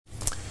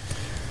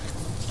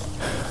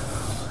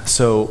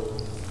So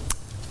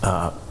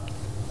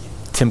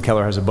Tim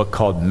Keller has a book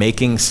called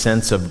Making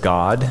Sense of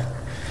God.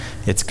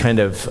 It's kind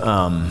of,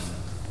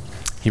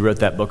 he wrote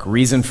that book,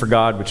 Reason for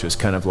God, which was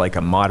kind of like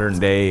a modern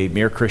day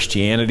Mere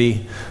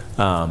Christianity.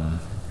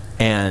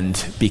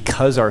 And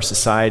because our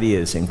society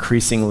is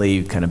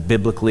increasingly kind of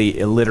biblically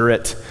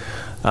illiterate,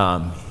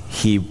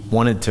 he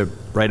wanted to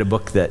write a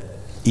book that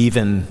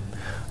even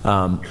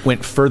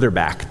went further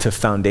back to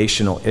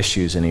foundational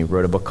issues, and he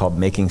wrote a book called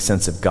Making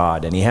Sense of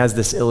God. And he has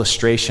this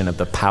illustration of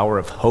the power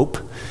of hope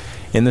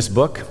in this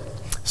book.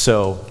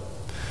 So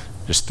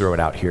just throw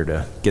it out here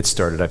to get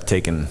started. I've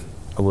taken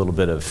a little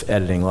bit of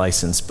editing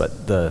license,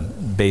 but the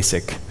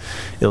basic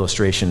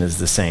illustration is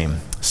the same.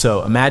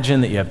 So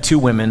imagine that you have two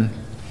women,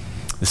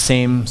 the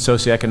same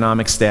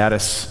socioeconomic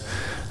status.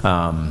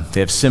 They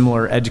have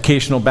similar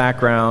educational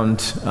background.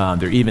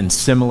 They're even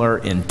similar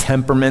in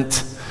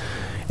temperament.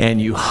 And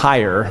you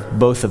hire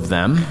both of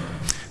them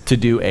to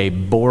do a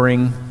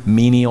boring,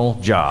 menial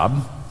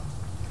job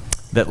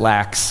that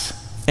lacks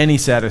any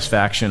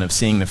satisfaction of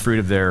seeing the fruit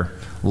of their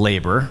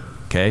labor.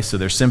 Okay, so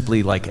they're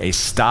simply like a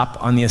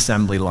stop on the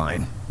assembly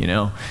line,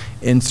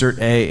 insert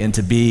A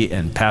into B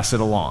and pass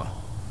it along.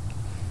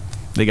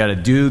 They got to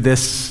do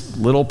this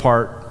little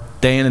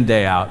part day in and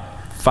day out,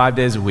 5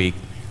 days a week,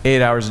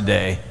 8 hours a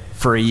day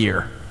for a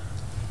year.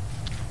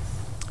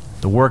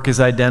 The work is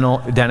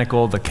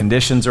identical, the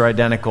conditions are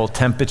identical,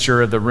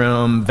 temperature of the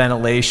room,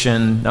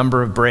 ventilation,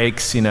 number of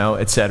breaks,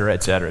 et cetera,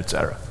 et cetera, et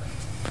cetera.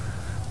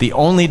 The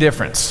only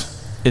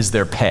difference is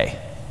their pay.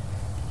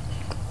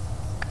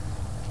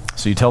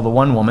 So you tell the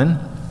one woman,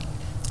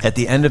 at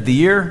the end of the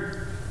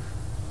year,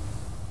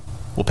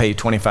 we'll pay you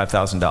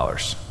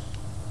 $25,000.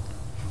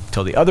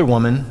 Tell the other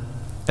woman,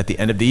 at the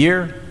end of the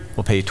year,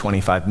 we'll pay you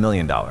 $25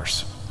 million.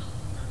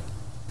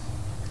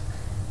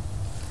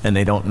 And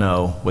they don't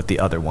know what the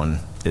other one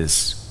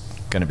is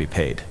going to be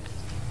paid.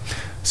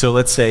 So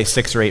let's say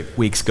 6 or 8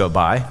 weeks go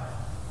by,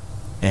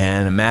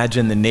 and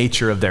imagine the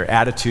nature of their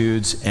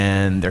attitudes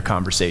and their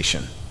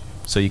conversation.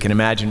 So you can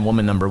imagine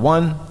woman number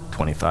one,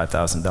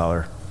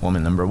 $25,000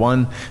 woman number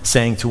one,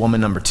 saying to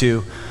woman number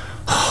two,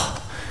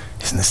 oh,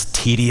 isn't this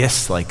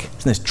tedious?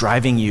 Isn't this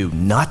driving you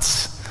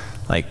nuts?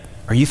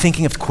 Are you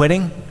thinking of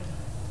quitting?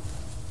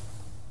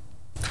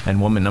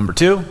 And woman number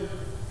two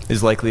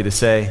is likely to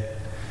say,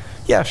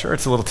 yeah, sure,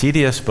 it's a little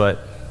tedious, but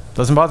it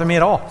doesn't bother me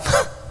at all.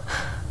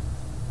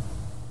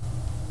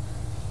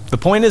 The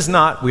point is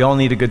not we all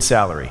need a good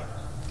salary.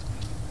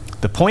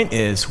 The point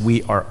is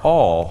we are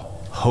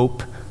all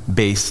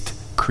hope-based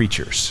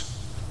creatures.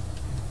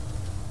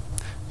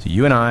 So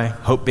you and I,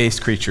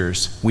 hope-based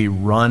creatures, we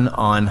run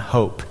on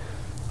hope,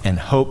 and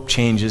hope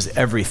changes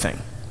everything.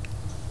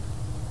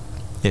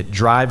 It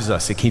drives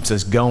us, it keeps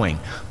us going.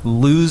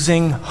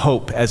 Losing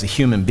hope as a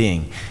human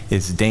being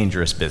is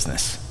dangerous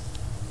business.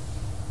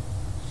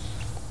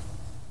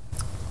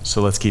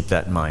 So let's keep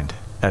that in mind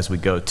as we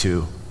go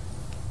to,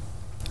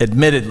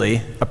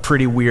 admittedly, a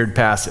pretty weird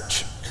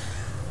passage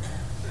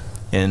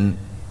in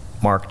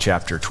Mark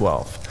chapter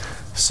 12.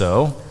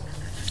 So,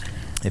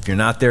 if you're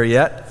not there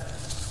yet,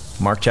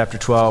 Mark chapter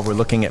 12, we're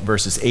looking at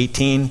verses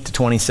 18 to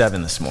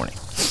 27 this morning.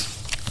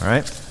 All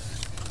right?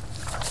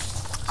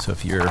 So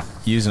if you're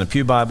using a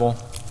Pew Bible,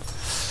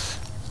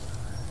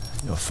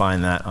 you'll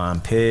find that on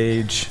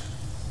page,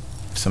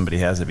 if somebody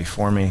has it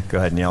before me, go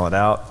ahead and yell it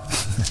out.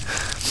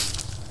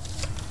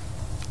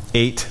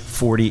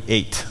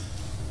 848.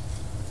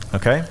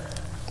 Okay?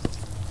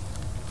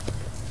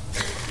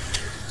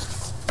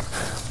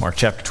 Mark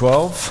chapter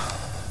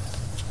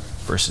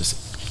 12, verses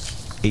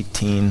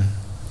 18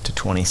 to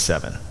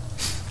 27.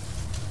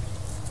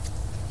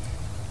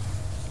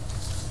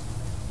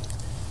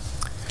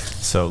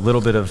 So a little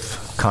bit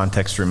of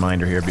context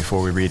reminder here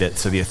before we read it.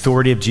 So the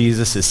authority of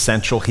Jesus is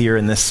central here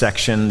in this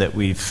section that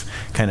we've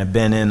kind of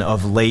been in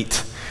of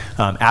late.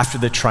 After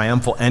the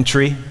triumphal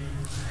entry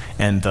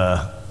and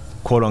the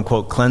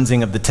quote-unquote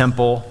cleansing of the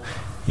temple,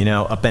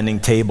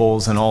 upending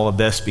tables and all of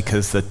this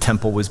because the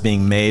temple was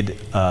being made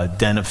a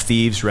den of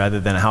thieves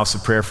rather than a house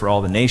of prayer for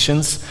all the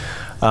nations.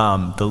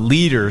 The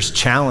leaders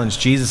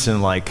challenged Jesus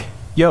and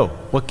yo,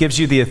 what gives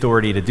you the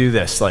authority to do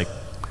this?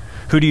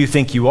 Who do you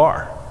think you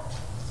are?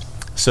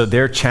 So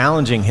they're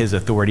challenging his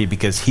authority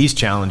because he's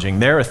challenging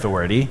their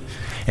authority,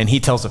 and he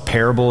tells a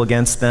parable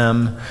against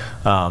them,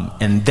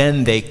 and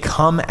then they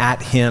come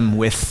at him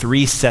with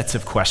 3 sets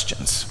of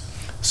questions.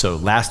 So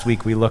last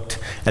week we looked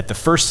at the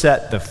first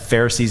set. The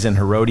Pharisees and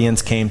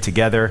Herodians came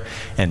together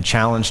and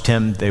challenged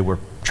him. They were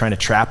trying to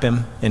trap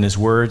him in his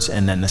words.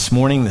 And then this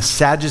morning the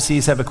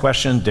Sadducees have a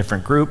question,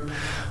 different group.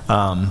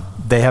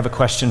 They have a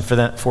question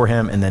for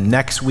him. And then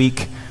next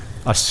week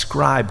a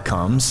scribe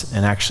comes,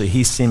 and actually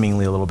he's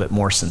seemingly a little bit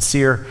more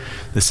sincere.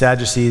 The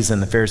Sadducees and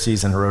the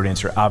Pharisees and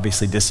Herodians are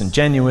obviously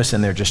disingenuous,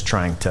 and they're just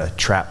trying to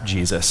trap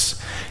Jesus.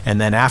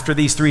 And then after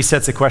these 3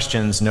 sets of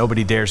questions,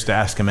 nobody dares to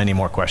ask him any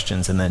more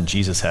questions, and then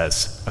Jesus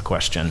has a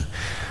question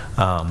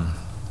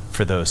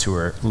for those who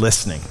are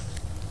listening.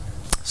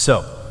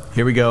 So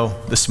here we go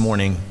this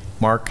morning,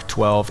 Mark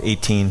 12,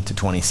 18 to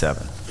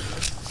 27.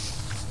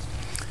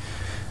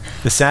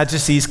 The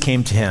Sadducees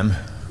came to him,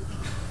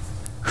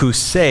 who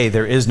say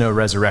there is no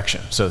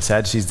resurrection. So the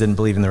Sadducees didn't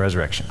believe in the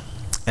resurrection.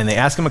 And they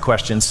ask him a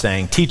question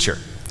saying, "Teacher,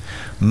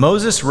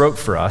 Moses wrote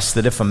for us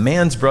that if a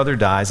man's brother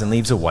dies and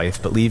leaves a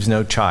wife but leaves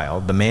no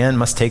child, the man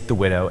must take the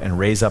widow and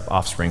raise up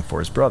offspring for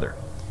his brother.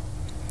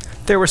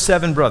 There were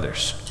 7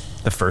 brothers.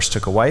 The first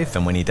took a wife,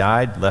 and when he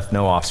died, left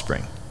no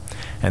offspring.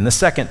 And the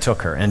second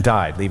took her and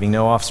died, leaving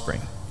no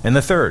offspring. And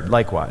the third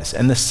likewise.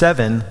 And the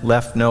 7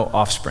 left no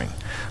offspring.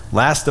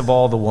 Last of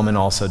all, the woman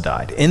also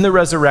died. In the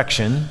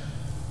resurrection,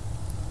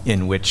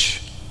 in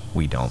which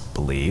we don't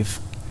believe,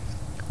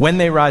 when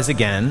they rise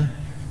again,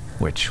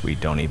 which we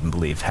don't even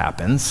believe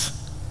happens,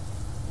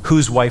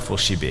 whose wife will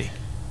she be?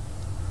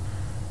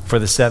 For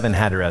the 7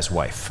 had her as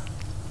wife."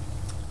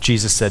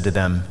 Jesus said to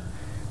them,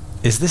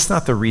 "Is this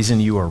not the reason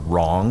you are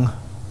wrong?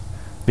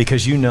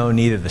 Because you know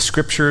neither the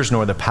scriptures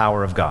nor the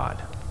power of God.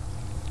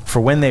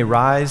 For when they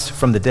rise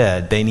from the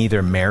dead, they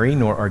neither marry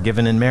nor are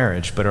given in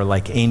marriage, but are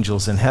like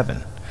angels in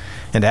heaven.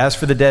 And as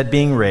for the dead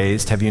being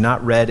raised, have you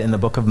not read in the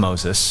book of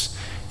Moses,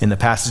 in the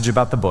passage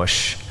about the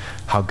bush,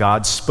 how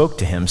God spoke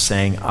to him,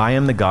 saying, 'I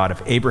am the God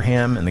of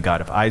Abraham and the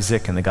God of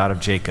Isaac and the God of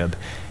Jacob.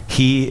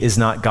 He is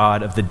not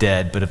God of the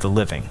dead, but of the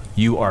living.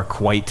 You are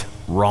quite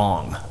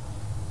wrong.'"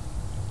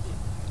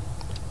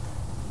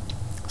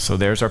 So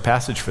there's our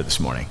passage for this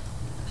morning.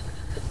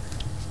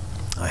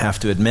 I have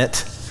to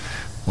admit,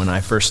 when I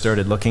first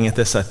started looking at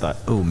this, I thought,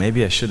 oh,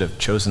 maybe I should have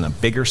chosen a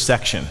bigger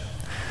section.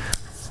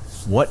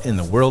 What in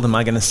the world am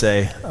I going to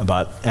say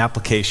about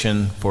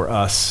application for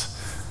us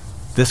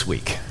this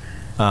week?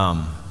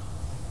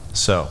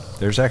 So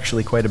there's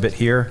actually quite a bit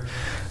here,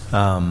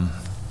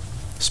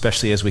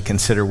 especially as we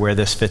consider where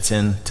this fits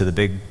into the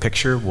big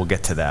picture. We'll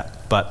get to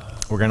that.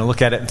 But we're going to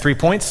look at it in 3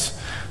 points.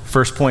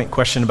 First point,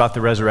 question about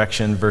the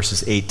resurrection,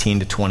 verses 18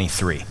 to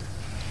 23.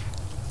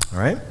 All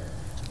right?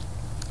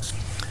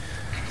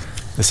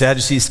 The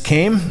Sadducees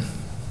came.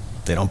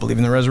 They don't believe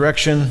in the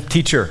resurrection.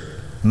 "Teacher,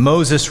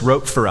 Moses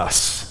wrote for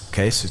us."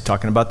 Okay, so he's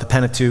talking about the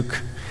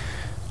Pentateuch.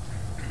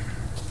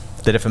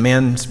 "That if a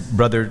man's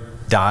brother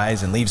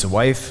dies and leaves a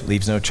wife,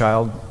 leaves no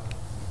child,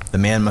 the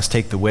man must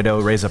take the widow,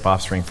 raise up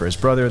offspring for his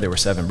brother. There were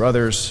 7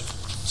 brothers."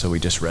 So we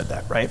just read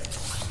that, right?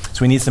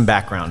 So we need some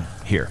background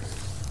here.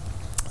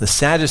 The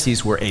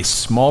Sadducees were a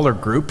smaller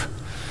group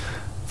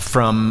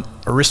from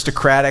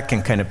aristocratic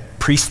and kind of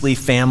priestly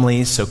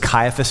families. So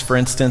Caiaphas, for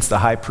instance, the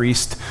high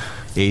priest,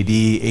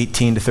 AD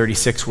 18 to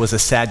 36, was a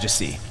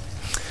Sadducee.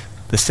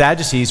 The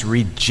Sadducees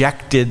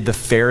rejected the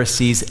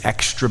Pharisees'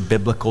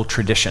 extra-biblical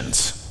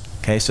traditions.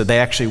 Okay, so they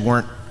actually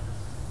weren't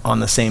on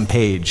the same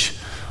page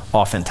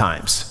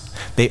oftentimes.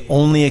 They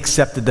only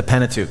accepted the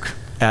Pentateuch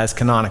as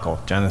canonical: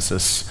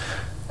 Genesis,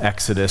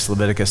 Exodus,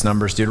 Leviticus,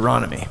 Numbers,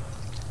 Deuteronomy.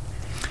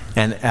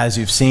 And as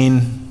you've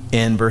seen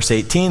in verse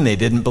 18, they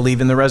didn't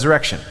believe in the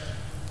resurrection.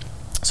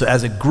 So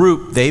as a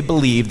group, they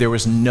believed there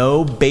was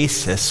no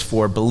basis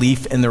for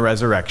belief in the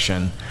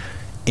resurrection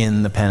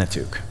in the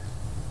Pentateuch.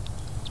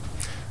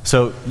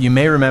 So you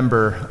may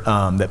remember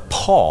that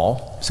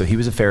Paul, so he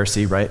was a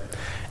Pharisee, right?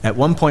 At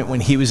one point when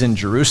he was in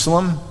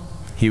Jerusalem,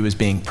 he was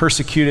being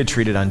persecuted,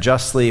 treated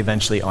unjustly,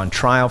 eventually on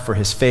trial for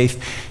his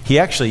faith. He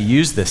actually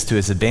used this to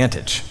his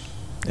advantage.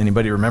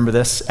 Anybody remember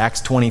this?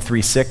 Acts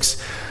 23:6.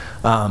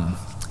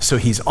 So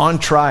he's on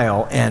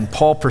trial, and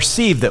Paul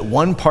perceived that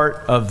one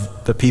part of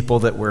the people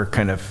that were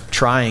kind of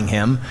trying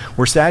him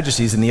were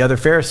Sadducees and the other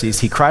Pharisees.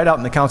 He cried out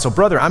in the council,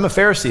 "Brother, I'm a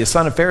Pharisee, a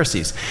son of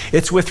Pharisees.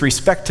 It's with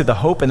respect to the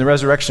hope and the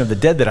resurrection of the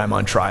dead that I'm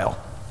on trial."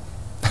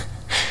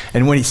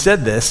 And when he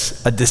said this,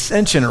 a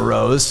dissension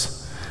arose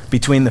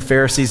between the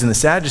Pharisees and the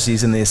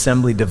Sadducees, and the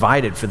assembly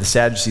divided. For the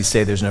Sadducees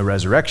say there's no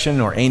resurrection,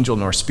 nor angel,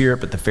 nor spirit,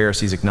 but the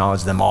Pharisees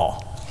acknowledge them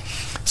all.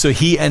 So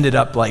he ended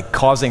up like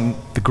causing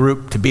the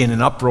group to be in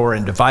an uproar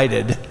and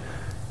divided,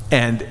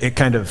 and it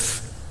kind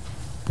of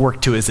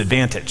worked to his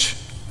advantage,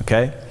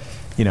 okay?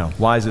 You know,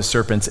 wise as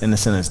serpents,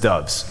 innocent as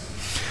doves.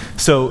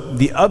 So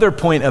the other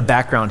point of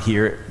background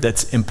here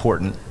that's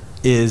important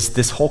is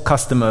this whole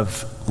custom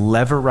of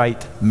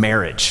levirate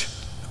marriage,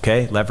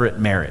 okay? Levirate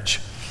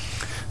marriage.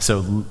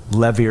 So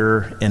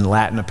levir in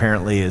Latin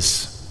apparently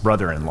is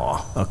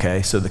brother-in-law,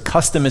 okay? So the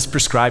custom is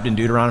prescribed in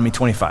Deuteronomy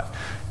 25.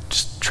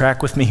 Just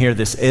track with me here.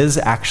 This is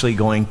actually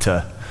going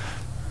to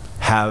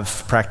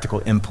have practical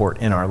import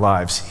in our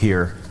lives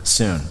here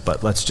soon.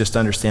 But let's just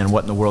understand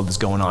what in the world is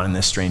going on in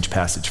this strange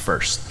passage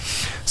first.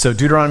 So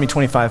Deuteronomy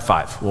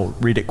 25:5. We'll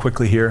read it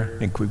quickly here. I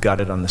think we've got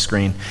it on the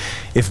screen.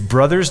 "If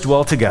brothers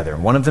dwell together,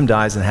 one of them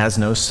dies and has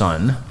no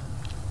son,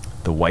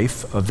 the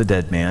wife of the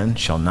dead man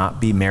shall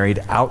not be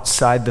married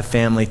outside the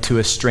family to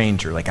a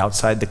stranger," like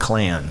outside the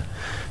clan,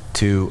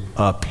 to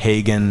a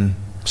pagan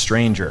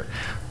stranger.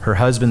 "Her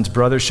husband's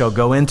brother shall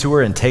go into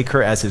her and take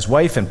her as his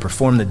wife and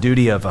perform the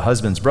duty of a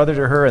husband's brother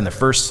to her, and the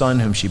first son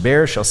whom she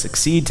bears shall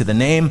succeed to the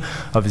name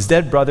of his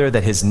dead brother,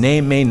 that his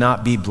name may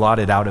not be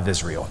blotted out of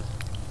Israel.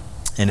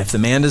 And if the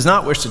man does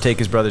not wish to take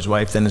his brother's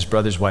wife, then his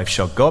brother's wife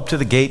shall go up to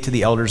the gate to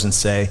the elders and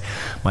say,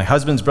 'My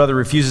husband's brother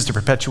refuses to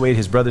perpetuate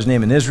his brother's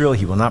name in Israel.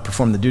 He will not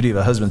perform the duty of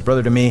a husband's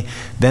brother to me.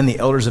 Then the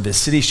elders of his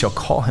city shall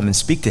call him and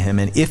speak to him.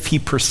 And if he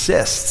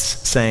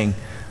persists, saying,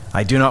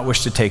 'I do not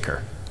wish to take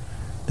her,'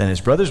 then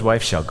his brother's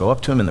wife shall go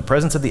up to him in the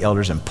presence of the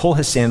elders and pull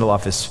his sandal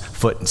off his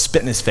foot and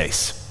spit in his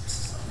face.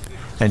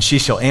 And she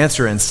shall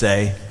answer and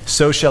say,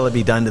 so shall it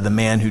be done to the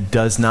man who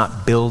does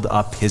not build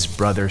up his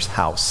brother's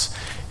house.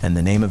 And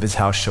the name of his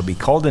house shall be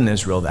called in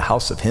Israel, the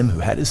house of him who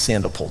had his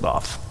sandal pulled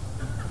off.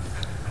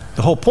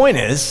 The whole point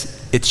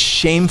is, it's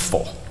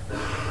shameful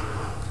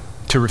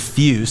to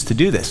refuse to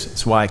do this.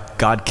 It's why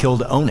God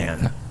killed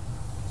Onan,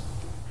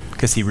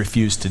 because he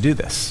refused to do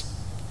this.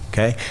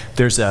 Okay?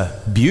 There's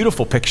a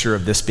beautiful picture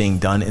of this being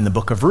done in the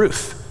book of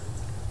Ruth,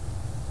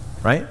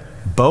 right?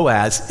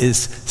 Boaz is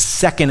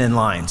second in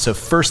line. So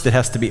first it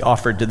has to be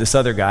offered to this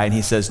other guy, and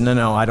he says,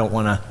 no, I don't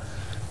want to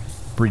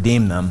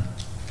redeem them.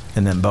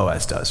 And then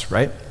Boaz does,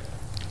 right?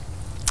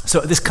 So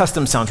this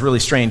custom sounds really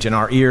strange in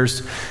our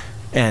ears,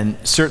 and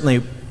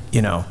certainly,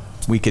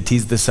 we could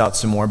tease this out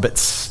some more, but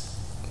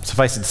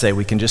suffice it to say,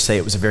 we can just say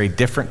it was a very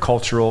different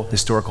cultural,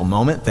 historical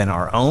moment than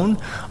our own.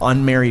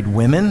 Unmarried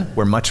women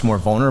were much more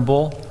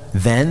vulnerable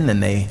then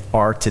than they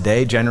are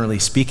today, generally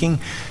speaking.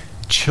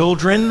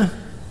 Children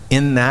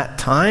in that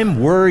time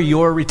were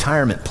your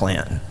retirement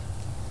plan,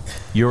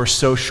 your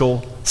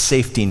social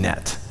safety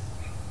net.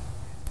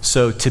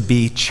 So to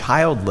be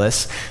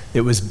childless,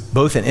 it was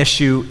both an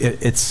issue,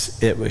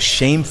 it was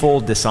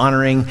shameful,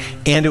 dishonoring,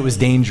 and it was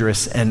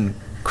dangerous and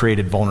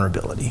created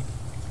vulnerability.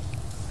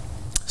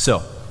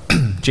 So,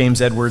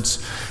 James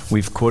Edwards,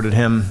 we've quoted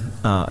him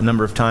a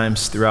number of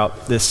times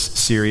throughout this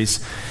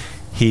series.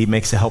 He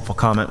makes a helpful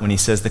comment when he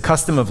says, the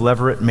custom of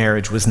levirate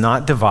marriage was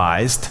not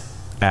devised,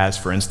 as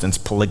for instance,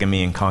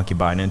 polygamy and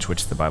concubinage,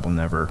 which the Bible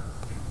never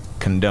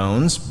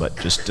condones, but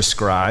just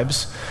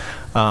describes.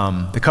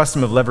 The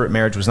custom of levirate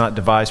marriage was not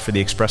devised for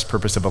the express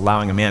purpose of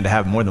allowing a man to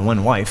have more than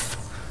one wife,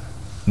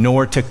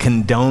 nor to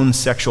condone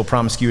sexual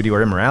promiscuity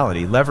or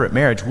immorality. Levirate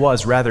marriage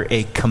was rather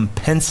a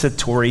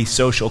compensatory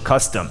social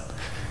custom.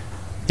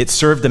 It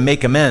served to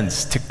make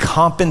amends, to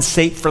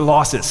compensate for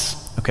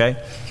losses,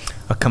 okay?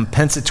 A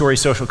compensatory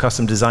social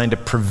custom designed to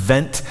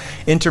prevent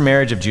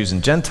intermarriage of Jews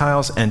and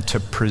Gentiles and to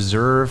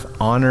preserve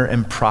honor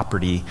and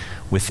property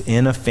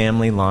within a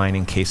family line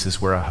in cases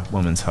where a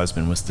woman's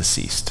husband was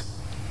deceased.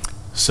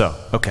 So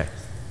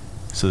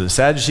the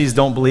Sadducees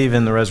don't believe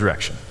in the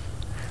resurrection,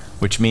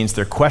 which means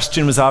their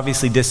question was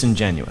obviously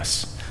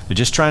disingenuous. They're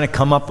just trying to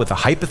come up with a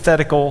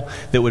hypothetical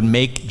that would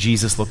make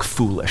Jesus look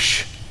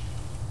foolish.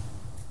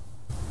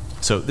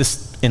 So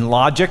this, in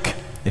logic,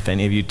 if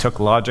any of you took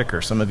logic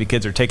or some of you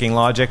kids are taking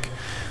logic,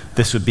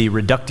 this would be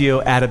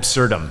reductio ad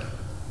absurdum.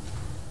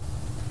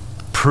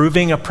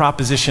 Proving a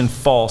proposition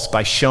false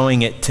by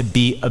showing it to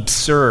be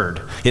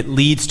absurd. It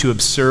leads to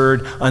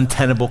absurd,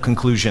 untenable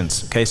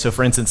conclusions. Okay, so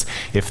for instance,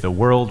 if the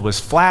world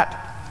was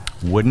flat,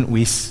 wouldn't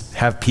we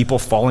have people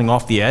falling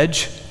off the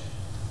edge?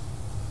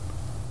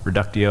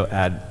 Reductio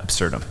ad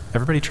absurdum.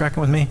 Everybody tracking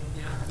with me?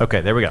 Yeah.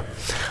 Okay, there we go.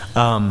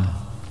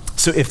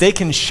 So if they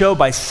can show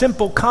by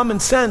simple common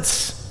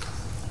sense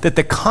that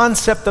the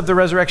concept of the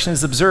resurrection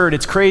is absurd,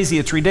 it's crazy,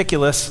 it's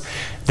ridiculous,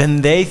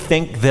 then they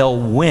think they'll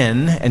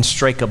win and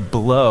strike a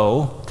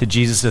blow to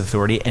Jesus'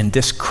 authority and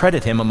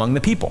discredit him among the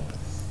people.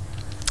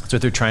 That's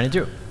what they're trying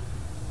to do.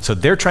 So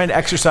they're trying to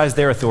exercise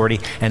their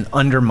authority and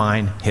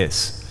undermine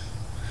his.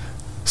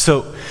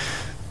 So,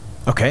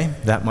 okay,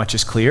 that much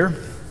is clear.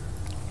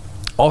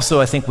 Also,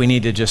 I think we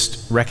need to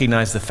just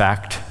recognize the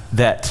fact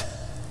that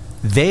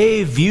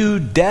they view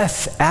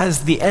death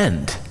as the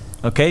end.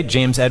 Okay,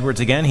 James Edwards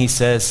again, he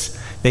says,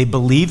 they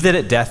believed that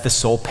at death the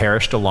soul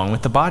perished along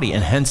with the body,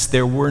 and hence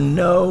there were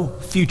no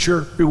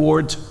future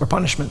rewards or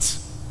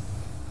punishments.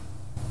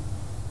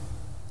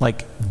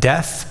 Like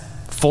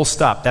death, full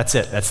stop, that's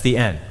it, that's the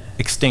end.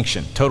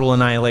 Extinction, total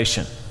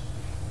annihilation.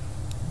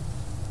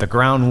 The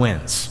ground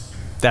wins,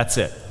 that's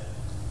it.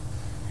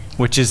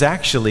 Which is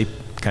actually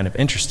kind of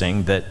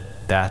interesting that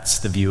that's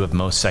the view of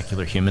most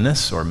secular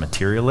humanists or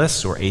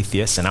materialists or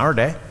atheists in our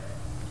day.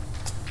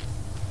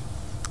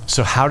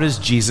 So how does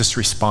Jesus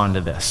respond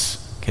to this?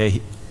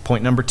 Okay,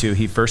 point number 2,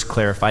 he first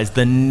clarifies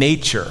the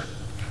nature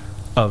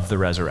of the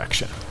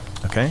resurrection.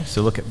 Okay,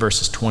 so look at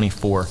verses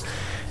 24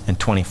 and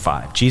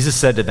 25. Jesus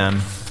said to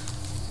them,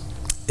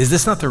 is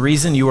this not the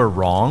reason you are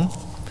wrong?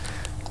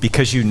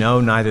 Because you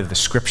know neither the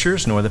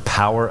scriptures nor the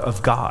power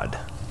of God.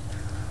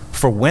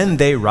 For when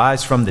they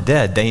rise from the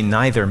dead, they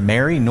neither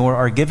marry nor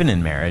are given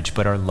in marriage,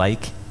 but are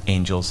like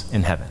angels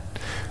in heaven.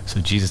 So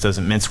Jesus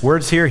doesn't mince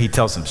words here. He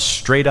tells them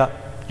straight up,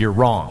 you're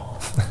wrong.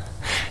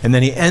 And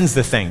then he ends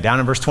the thing down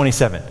in verse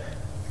 27.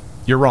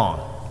 You're wrong.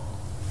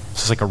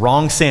 So it's like a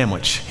wrong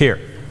sandwich. Here,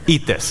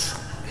 eat this.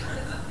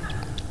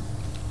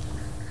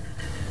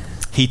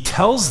 He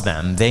tells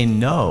them they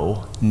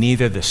know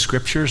neither the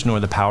scriptures nor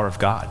the power of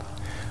God.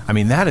 I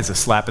mean, that is a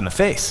slap in the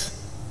face.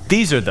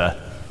 These are the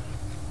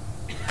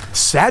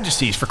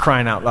Sadducees, for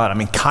crying out loud. I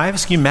mean,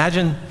 Caiaphas, can you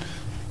imagine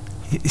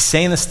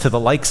saying this to the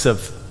likes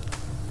of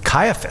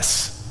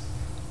Caiaphas?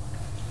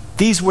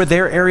 These were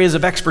their areas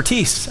of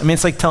expertise. I mean,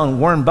 it's like telling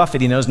Warren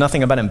Buffett he knows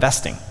nothing about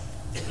investing.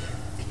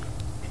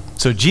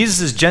 So Jesus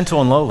is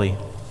gentle and lowly.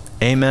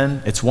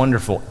 Amen. It's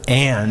wonderful.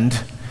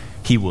 And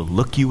he will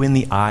look you in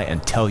the eye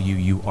and tell you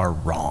you are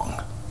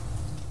wrong.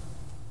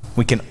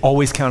 We can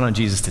always count on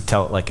Jesus to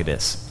tell it like it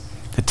is,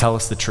 to tell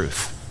us the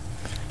truth.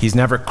 He's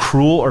never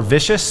cruel or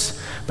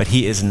vicious, but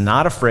he is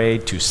not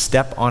afraid to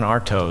step on our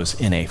toes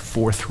in a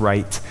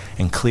forthright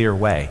and clear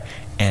way,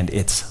 and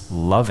it's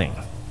loving.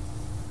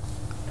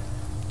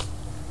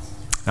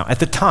 Now, at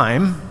the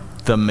time,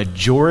 the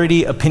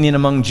majority opinion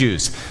among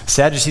Jews,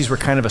 Sadducees were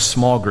kind of a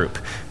small group.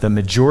 The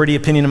majority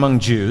opinion among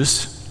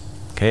Jews,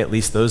 okay, at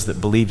least those that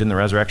believed in the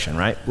resurrection,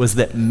 right, was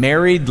that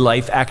married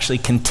life actually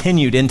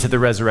continued into the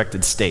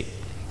resurrected state.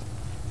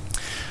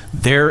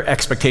 Their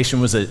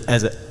expectation was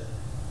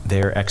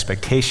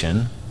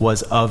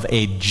of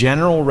a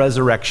general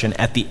resurrection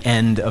at the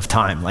end of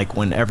time, like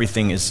when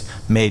everything is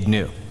made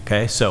new.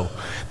 Okay, so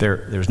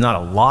there's not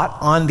a lot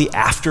on the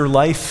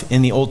afterlife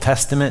in the Old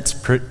Testament. It's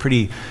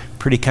pretty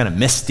kind of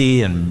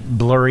misty and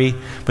blurry.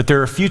 But there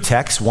are a few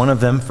texts. One of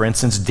them, for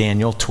instance,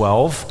 Daniel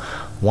 12,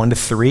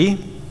 1-3.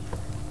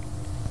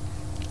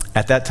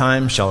 At that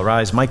time shall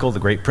arise Michael, the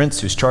great prince,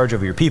 whose charge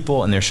over your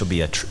people, and there shall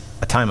be a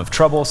time of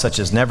trouble, such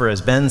as never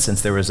has been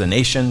since there was a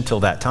nation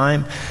till that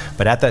time.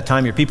 But at that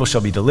time your people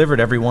shall be delivered,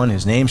 everyone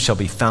whose name shall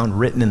be found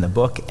written in the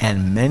book,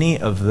 and many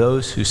of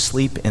those who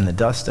sleep in the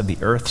dust of the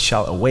earth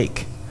shall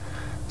awake,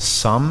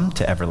 some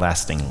to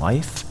everlasting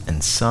life,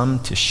 and some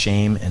to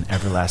shame and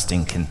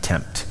everlasting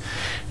contempt.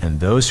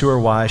 And those who are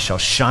wise shall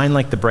shine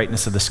like the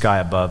brightness of the sky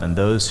above, and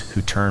those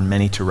who turn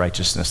many to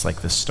righteousness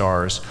like the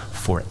stars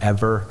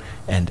forever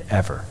and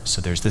ever.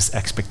 So there's this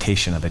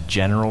expectation of a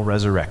general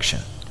resurrection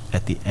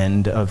at the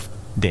end of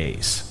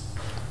days.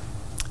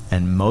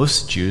 And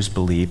most Jews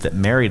believed that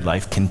married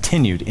life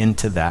continued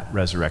into that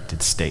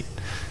resurrected state.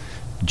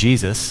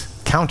 Jesus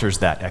counters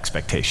that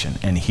expectation.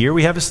 And here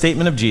we have a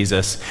statement of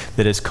Jesus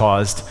that has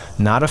caused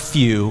not a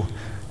few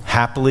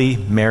happily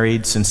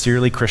married,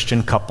 sincerely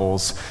Christian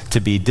couples to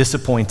be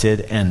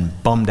disappointed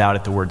and bummed out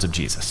at the words of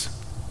Jesus.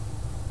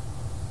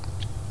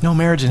 No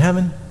marriage in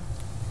heaven?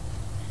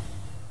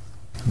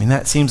 I mean,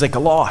 that seems like a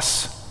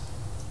loss.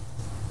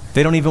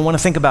 They don't even want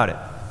to think about it.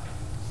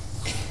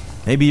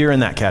 Maybe you're in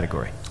that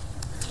category.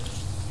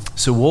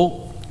 So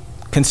we'll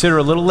consider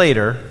a little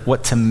later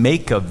what to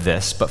make of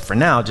this, but for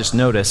now, just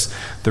notice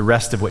the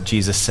rest of what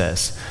Jesus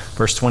says.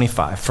 Verse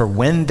 25, for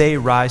when they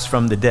rise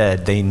from the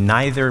dead, they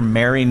neither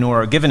marry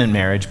nor are given in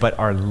marriage, but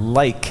are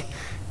like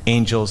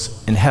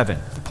angels in heaven.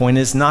 The point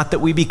is not that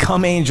we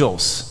become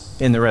angels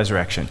in the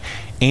resurrection.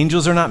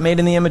 Angels are not made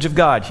in the image of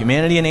God.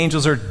 Humanity and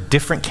angels are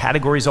different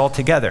categories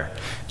altogether.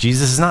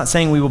 Jesus is not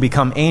saying we will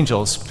become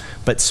angels,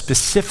 but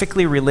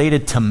specifically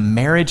related to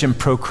marriage and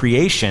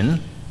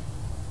procreation.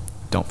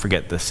 Don't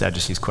forget the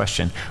Sadducees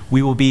question.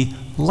 We will be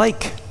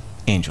like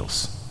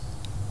angels.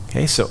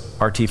 Okay, so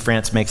R.T.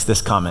 France makes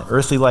this comment.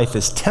 Earthly life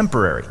is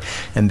temporary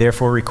and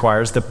therefore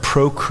requires the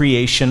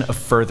procreation of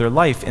further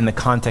life in the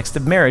context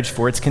of marriage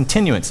for its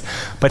continuance.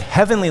 But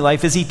heavenly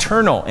life is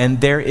eternal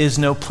and there is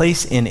no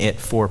place in it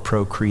for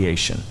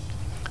procreation.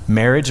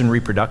 Marriage and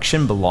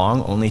reproduction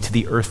belong only to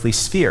the earthly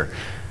sphere.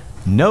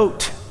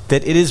 Note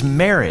that it is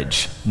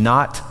marriage,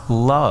 not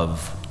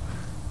love,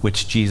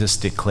 which Jesus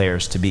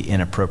declares to be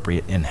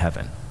inappropriate in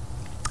heaven.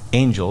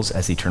 Angels,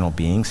 as eternal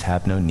beings,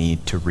 have no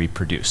need to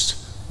reproduce.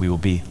 We will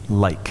be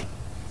like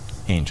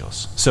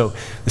angels. So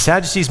the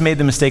Sadducees made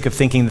the mistake of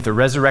thinking that the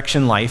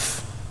resurrection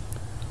life,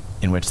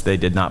 in which they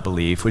did not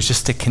believe, was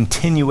just a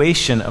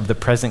continuation of the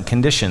present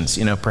conditions,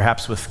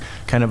 perhaps with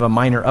kind of a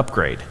minor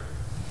upgrade.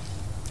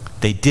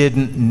 They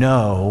didn't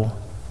know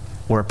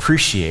or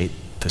appreciate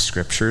the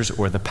scriptures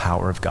or the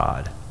power of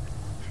God.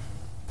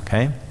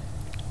 Okay?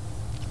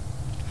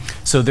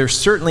 So there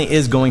certainly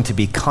is going to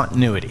be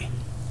continuity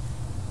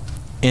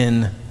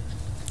in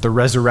the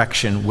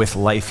resurrection with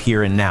life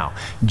here and now.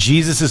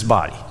 Jesus'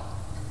 body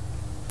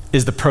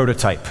is the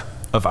prototype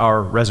of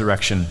our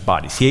resurrection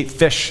bodies. He ate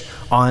fish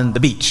on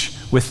the beach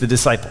with the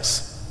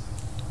disciples.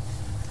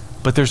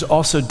 But there's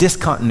also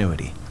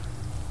discontinuity.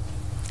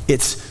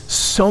 It's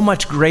so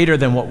much greater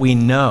than what we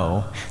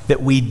know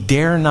that we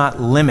dare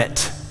not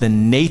limit the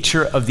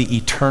nature of the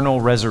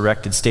eternal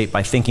resurrected state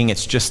by thinking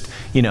it's just,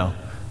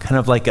 kind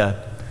of like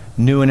a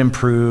new and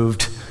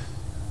improved,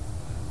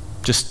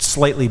 just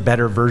slightly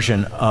better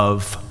version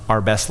of our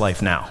best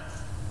life now.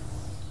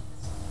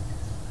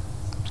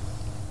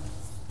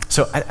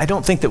 So I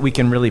don't think that we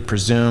can really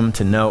presume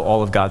to know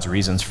all of God's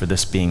reasons for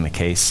this being the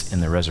case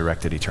in the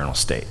resurrected eternal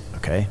state,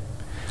 okay?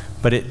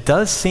 But it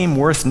does seem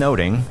worth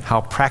noting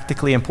how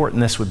practically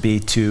important this would be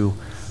to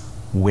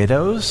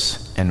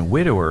widows and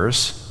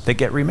widowers that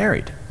get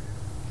remarried,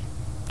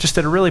 just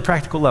at a really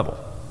practical level.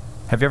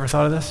 Have you ever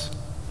thought of this?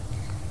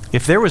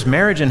 If there was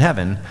marriage in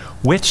heaven,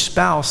 which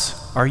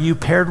spouse are you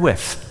paired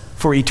with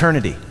for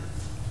eternity?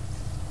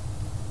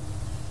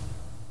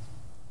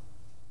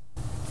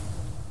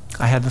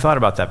 I hadn't thought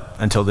about that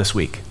until this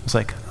week. It's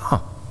like,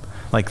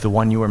 like the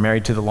one you were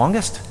married to the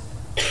longest?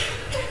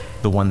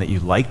 The one that you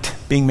liked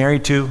being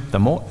married to the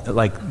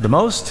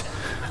most?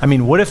 I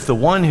mean, what if the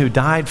one who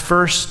died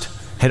first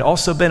had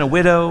also been a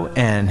widow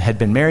and had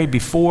been married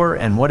before,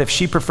 and what if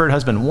she preferred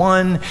husband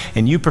one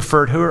and you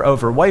preferred her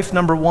over wife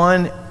number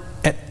one?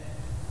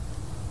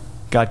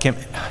 God can't,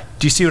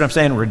 Do you see what I'm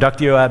saying?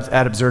 Reductio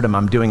ad absurdum,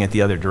 I'm doing it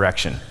the other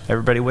direction.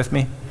 Everybody with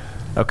me?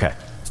 Okay.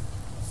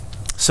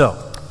 So,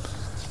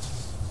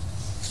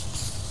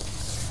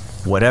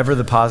 whatever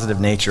the positive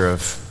nature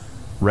of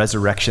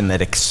resurrection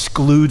that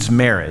excludes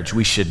marriage,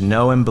 we should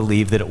know and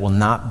believe that it will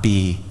not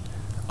be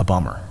a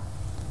bummer.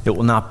 It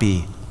will not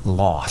be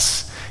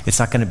loss. It's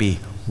not going to be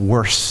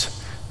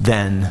worse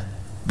than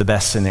the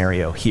best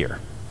scenario here.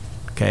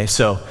 Okay,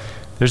 so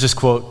there's this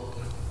quote,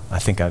 I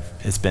think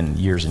it's been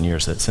years and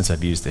years since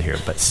I've used it here,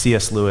 but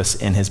C.S. Lewis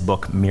in his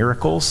book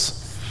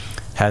Miracles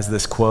has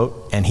this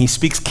quote, and he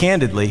speaks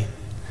candidly,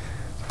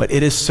 but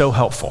it is so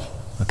helpful.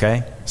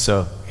 Okay,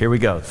 so here we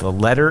go. The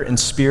letter and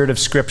spirit of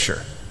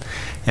Scripture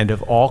and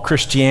of all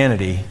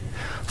Christianity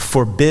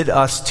forbid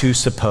us to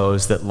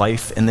suppose that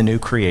life in the new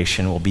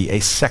creation will be a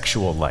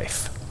sexual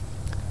life.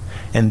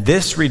 And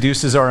this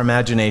reduces our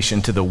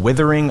imagination to the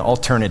withering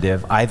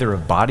alternative either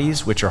of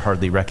bodies which are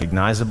hardly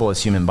recognizable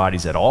as human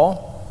bodies at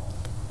all,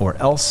 or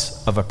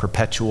else of a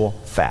perpetual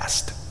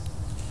fast.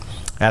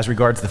 As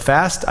regards the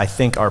fast, I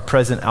think our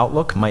present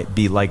outlook might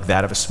be like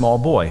that of a small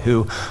boy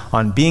who,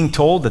 on being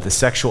told that the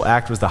sexual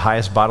act was the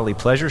highest bodily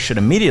pleasure, should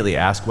immediately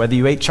ask whether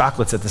you ate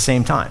chocolates at the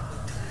same time.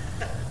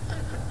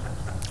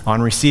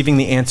 On receiving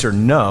the answer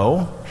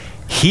no,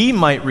 he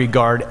might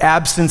regard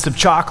absence of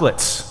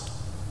chocolates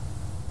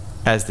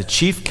as the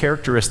chief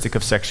characteristic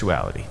of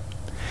sexuality.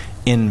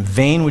 In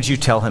vain would you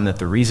tell him that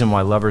the reason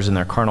why lovers in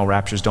their carnal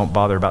raptures don't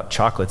bother about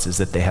chocolates is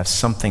that they have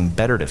something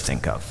better to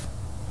think of.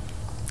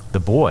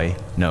 The boy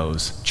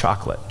knows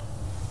chocolate.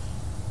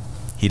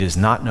 He does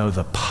not know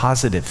the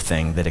positive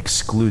thing that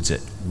excludes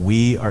it.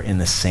 We are in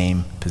the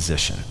same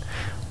position.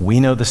 We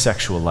know the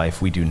sexual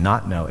life. We do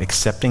not know,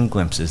 except in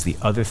glimpses, the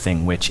other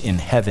thing which in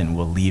heaven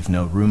will leave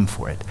no room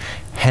for it.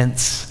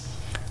 Hence,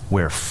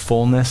 where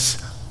fullness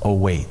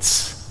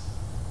awaits,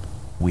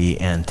 we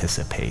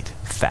anticipate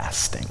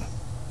fasting.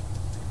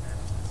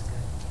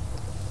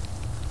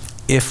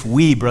 If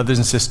we, brothers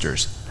and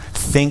sisters,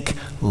 think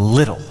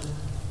little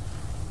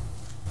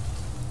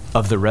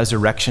of the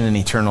resurrection and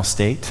eternal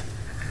state,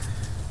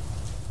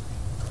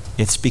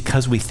 it's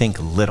because we think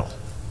little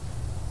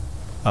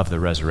of the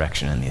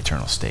resurrection and the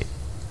eternal state.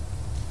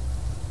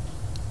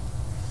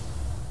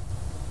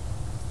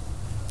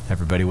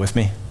 Everybody with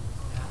me?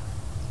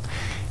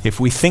 If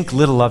we think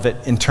little of it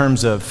in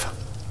terms of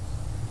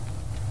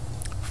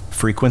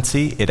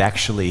frequency, it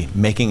actually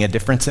making a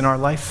difference in our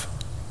life,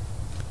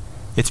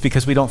 it's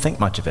because we don't think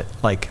much of it.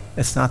 Like,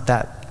 it's not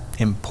that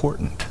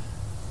important.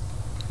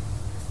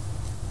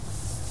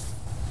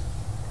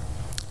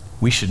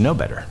 We should know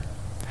better.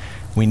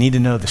 We need to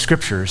know the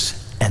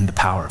Scriptures and the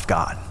power of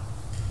God.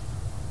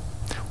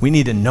 We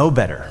need to know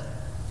better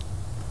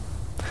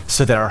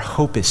so that our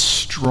hope is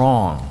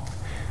strong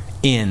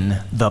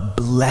in the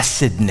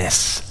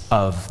blessedness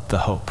of the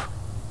hope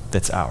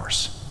that's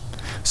ours.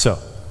 So,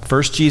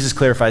 first, Jesus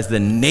clarifies the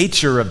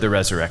nature of the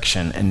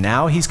resurrection, and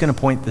now he's going to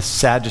point the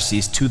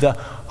Sadducees to the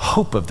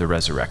hope of the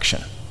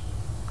resurrection,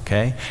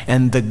 okay?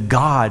 And the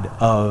God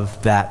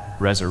of that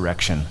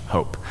resurrection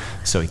hope.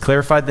 So he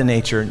clarified the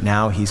nature,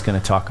 now he's going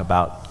to talk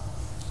about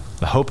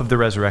the hope of the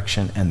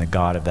resurrection and the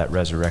God of that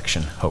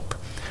resurrection hope.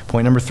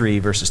 Point number 3,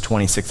 verses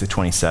 26 to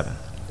 27.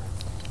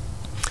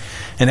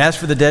 And as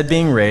for the dead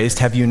being raised,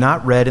 have you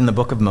not read in the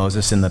book of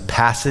Moses, in the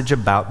passage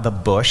about the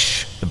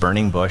bush, the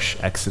burning bush,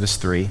 Exodus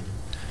 3,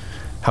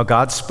 how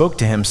God spoke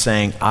to him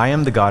saying, I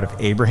am the God of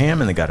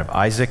Abraham and the God of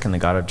Isaac and the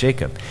God of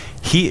Jacob.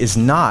 He is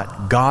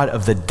not God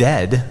of the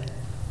dead,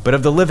 but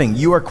of the living.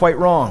 You are quite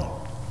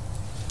wrong.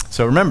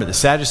 So remember, the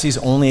Sadducees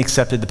only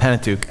accepted the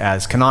Pentateuch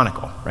as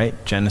canonical, right?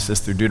 Genesis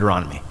through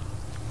Deuteronomy.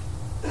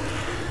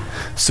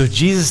 So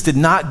Jesus did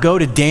not go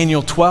to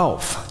Daniel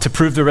 12 to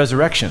prove the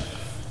resurrection.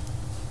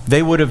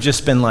 They would have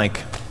just been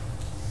like,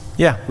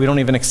 yeah, we don't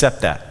even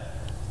accept that.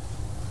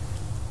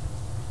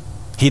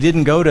 He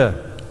didn't go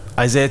to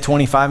Isaiah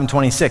 25 and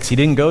 26. He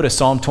didn't go to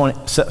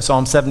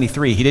Psalm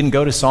 73. He didn't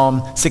go to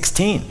Psalm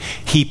 16.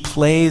 He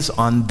plays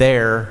on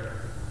their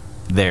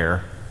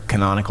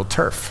canonical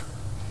turf.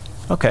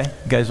 Okay,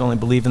 you guys only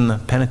believe in the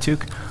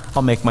Pentateuch?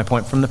 I'll make my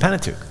point from the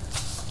Pentateuch.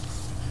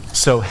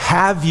 So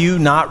have you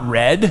not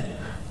read?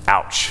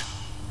 Ouch.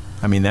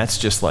 I mean, that's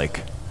just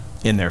like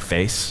in their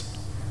face.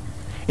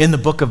 In the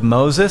book of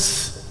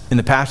Moses, in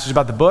the passage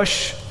about the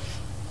bush,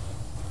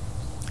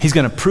 he's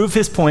going to prove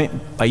his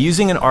point by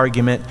using an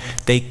argument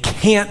they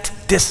can't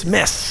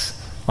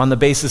dismiss on the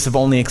basis of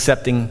only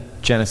accepting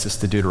Genesis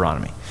to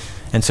Deuteronomy.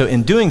 And so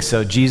in doing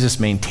so, Jesus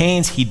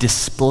maintains, he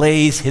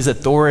displays his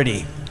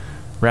authority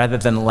rather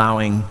than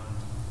allowing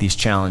these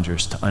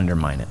challengers to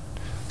undermine it.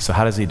 So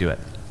how does he do it?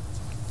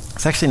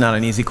 It's actually not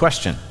an easy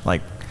question.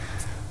 Like,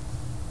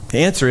 the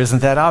answer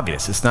isn't that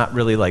obvious. It's not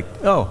really like,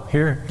 oh,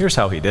 here's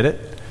how he did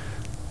it.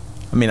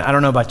 I mean, I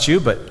don't know about you,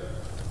 but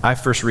I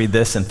first read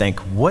this and think,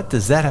 what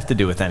does that have to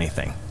do with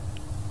anything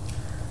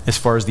as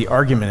far as the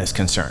argument is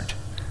concerned?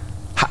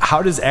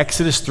 How does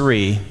Exodus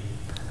 3,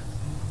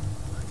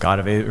 God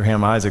of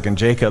Abraham, Isaac, and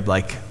Jacob,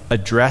 like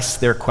address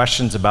their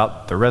questions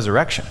about the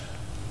resurrection?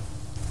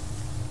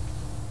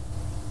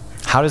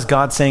 How does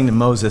God saying to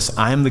Moses,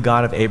 I am the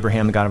God of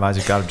Abraham, the God of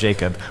Isaac, God of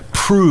Jacob,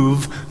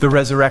 prove the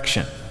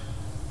resurrection?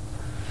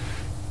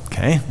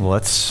 Okay, well,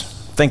 let's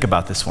think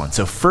about this one.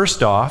 So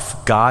first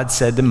off, God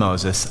said to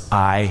Moses,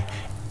 I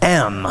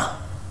am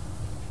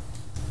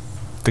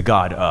the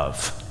God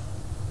of.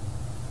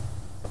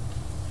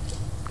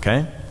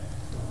 Okay?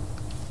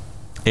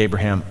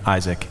 Abraham,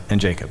 Isaac,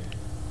 and Jacob.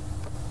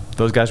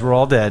 Those guys were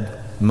all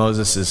dead.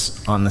 Moses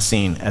is on the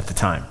scene at the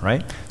time,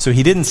 right? So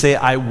he didn't say,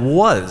 I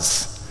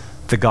was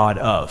the God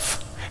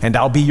of, and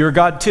I'll be your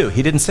God too.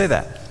 He didn't say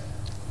that.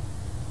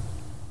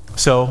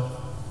 So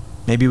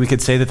maybe we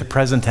could say that the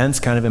present tense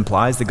kind of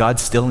implies that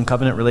God's still in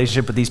covenant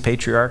relationship with these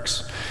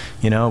patriarchs,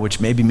 which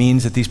maybe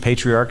means that these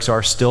patriarchs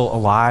are still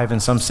alive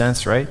in some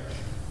sense, right?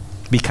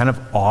 It'd be kind of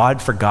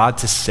odd for God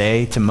to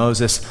say to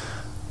Moses,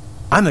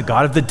 I'm the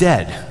God of the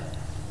dead.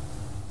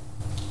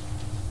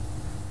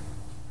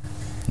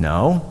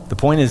 No, the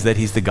point is that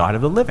he's the God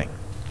of the living.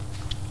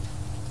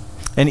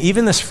 And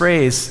even this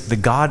phrase, the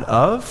God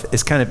of,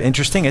 is kind of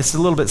interesting. It's a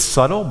little bit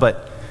subtle,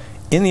 but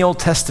in the Old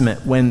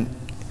Testament, when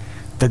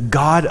the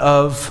God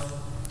of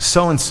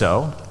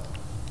so-and-so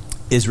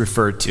is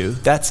referred to,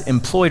 that's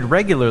employed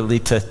regularly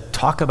to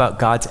talk about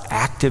God's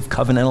active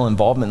covenantal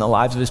involvement in the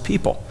lives of his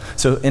people.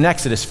 So in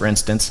Exodus, for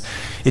instance,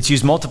 it's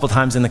used multiple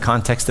times in the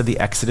context of the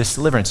Exodus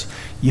deliverance.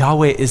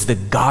 Yahweh is the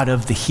God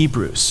of the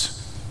Hebrews,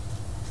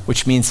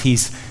 which means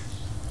he's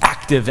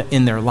active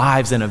in their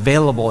lives and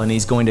available, and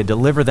he's going to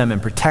deliver them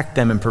and protect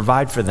them and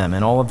provide for them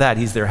and all of that.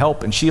 He's their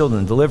help and shield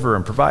and deliverer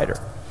and provider.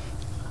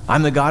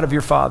 I'm the God of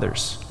your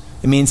fathers.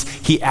 It means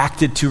he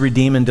acted to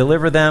redeem and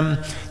deliver them.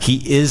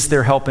 He is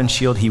their help and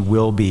shield. He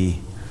will be.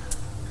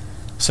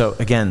 So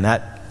again,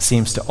 that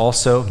seems to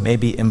also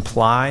maybe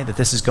imply that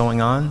this is going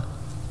on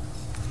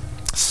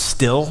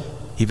still,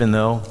 even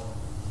though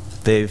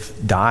they've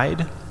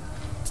died.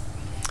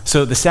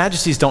 So the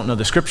Sadducees don't know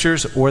the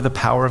scriptures or the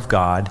power of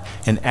God,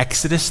 and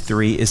Exodus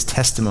 3 is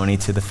testimony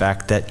to the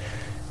fact that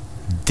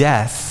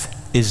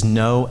death is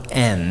no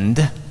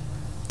end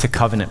to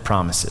covenant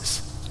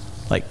promises.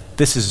 Like,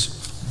 this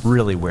is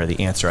really where the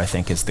answer, I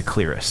think, is the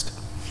clearest.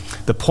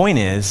 The point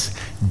is,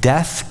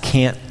 death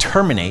can't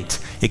terminate,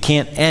 it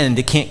can't end,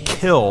 it can't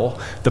kill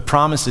the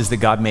promises that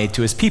God made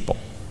to his people.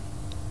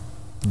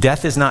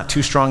 Death is not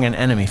too strong an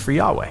enemy for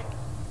Yahweh.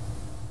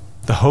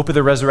 The hope of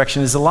the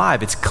resurrection is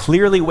alive. It's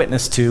clearly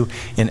witnessed to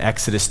in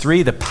Exodus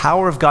 3. The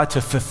power of God to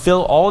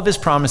fulfill all of his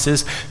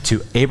promises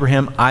to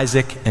Abraham,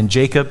 Isaac, and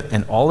Jacob,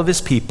 and all of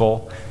his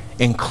people,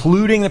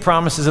 including the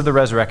promises of the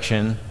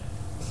resurrection,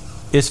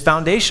 is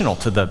foundational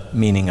to the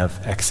meaning of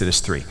Exodus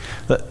 3.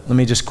 Let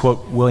me just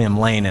quote William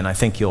Lane, and I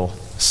think you'll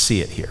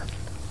see it here.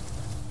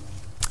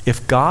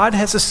 If God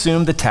has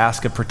assumed the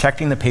task of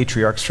protecting the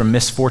patriarchs from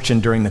misfortune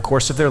during the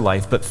course of their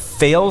life, but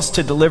fails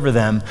to deliver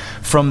them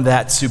from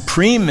that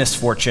supreme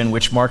misfortune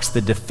which marks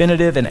the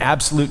definitive and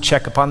absolute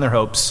check upon their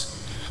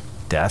hopes,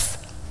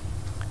 death,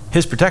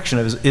 his protection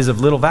is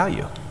of little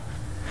value.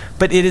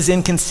 But it is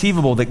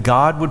inconceivable that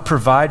God would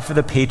provide for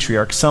the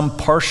patriarchs some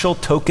partial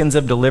tokens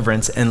of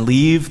deliverance and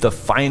leave the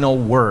final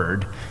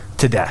word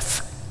to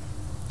death,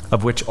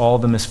 of which all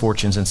the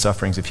misfortunes and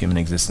sufferings of human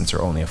existence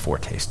are only a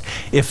foretaste.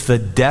 If the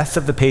death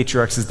of the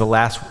patriarchs is the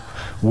last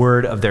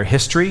word of their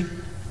history,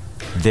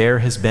 there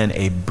has been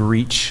a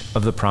breach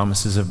of the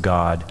promises of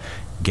God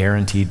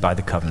guaranteed by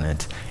the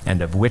covenant,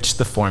 and of which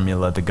the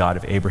formula, the God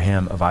of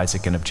Abraham, of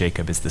Isaac, and of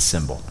Jacob, is the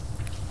symbol.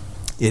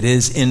 It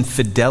is in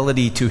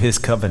fidelity to his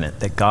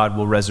covenant that God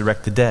will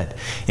resurrect the dead.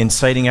 In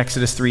citing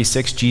Exodus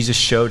 3:6, Jesus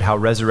showed how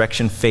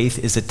resurrection faith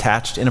is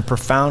attached in a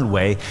profound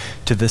way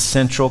to the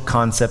central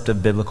concept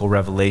of biblical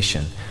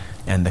revelation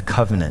and the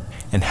covenant,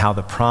 and how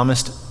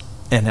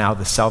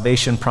the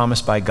salvation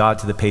promised by God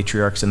to the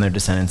patriarchs and their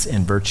descendants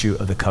in virtue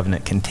of the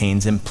covenant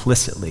contains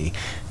implicitly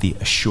the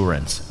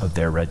assurance of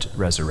their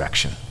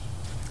resurrection.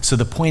 So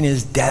the point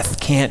is, death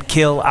can't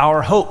kill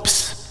our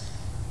hopes.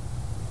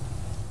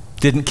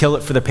 Didn't kill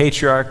it for the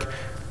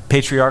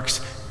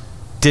patriarchs,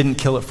 didn't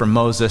kill it for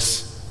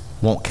Moses,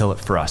 won't kill it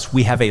for us.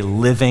 We have a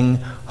living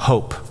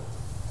hope.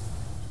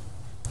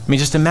 I mean,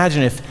 just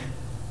imagine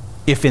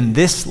if in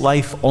this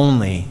life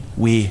only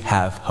we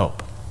have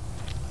hope.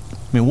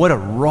 I mean, what a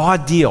raw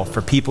deal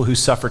for people who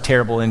suffer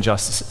terrible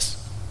injustices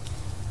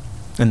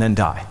and then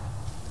die,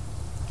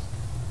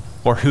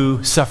 or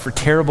who suffer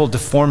terrible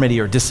deformity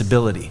or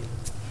disability.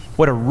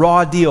 What a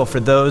raw deal for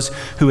those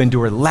who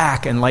endure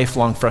lack and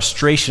lifelong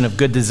frustration of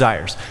good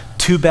desires.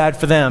 Too bad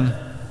for them.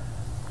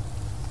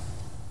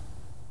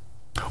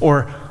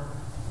 Or,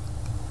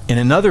 in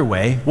another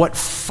way, what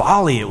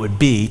folly it would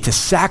be to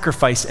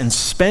sacrifice and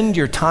spend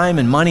your time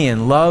and money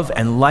and love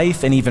and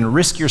life and even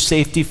risk your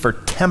safety for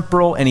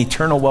temporal and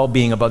eternal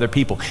well-being of other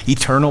people.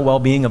 Eternal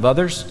well-being of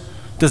others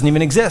doesn't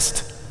even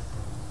exist.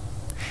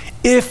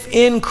 If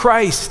in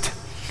Christ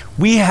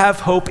we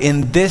have hope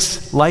in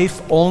this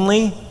life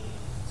only,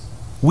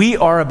 we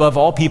are above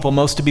all people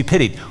most to be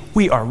pitied.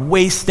 We are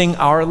wasting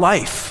our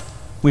life.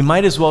 We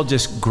might as well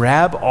just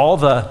grab all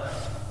the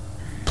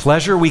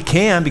pleasure we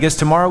can, because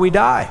tomorrow we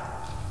die.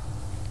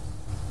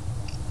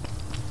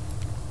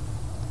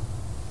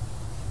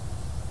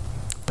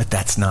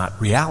 It's not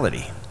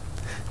reality.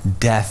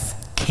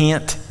 Death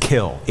can't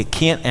kill. It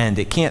can't end.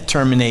 It can't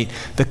terminate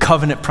the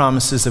covenant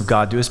promises of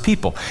God to his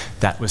people.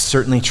 That was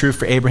certainly true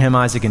for Abraham,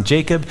 Isaac, and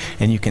Jacob,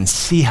 and you can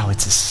see how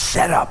it's a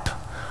setup,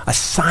 a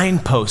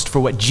signpost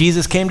for what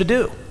Jesus came to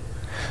do.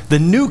 The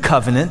new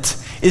covenant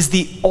is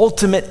the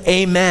ultimate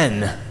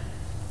amen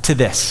to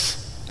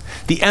this.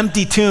 The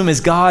empty tomb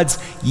is God's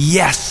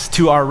yes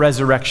to our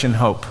resurrection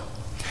hope.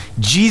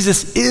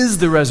 Jesus is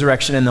the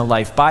resurrection and the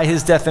life. By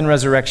his death and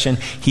resurrection,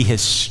 he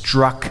has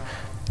struck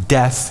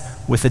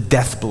death with a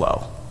death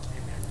blow.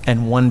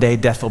 And one day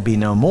death will be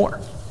no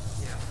more.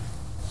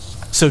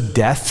 So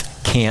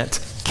death can't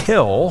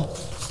kill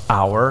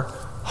our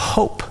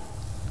hope.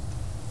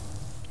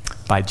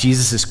 By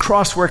Jesus'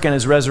 cross work and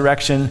his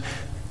resurrection,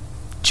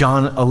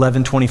 John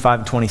 11:25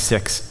 and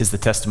 26 is the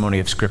testimony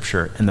of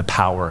Scripture and the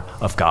power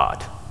of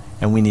God.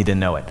 And we need to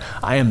know it.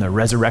 I am the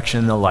resurrection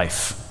and the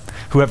life.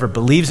 Whoever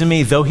believes in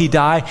me, though he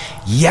die,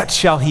 yet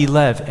shall he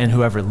live. And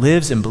whoever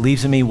lives and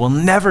believes in me will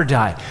never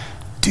die.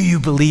 Do you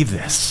believe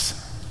this?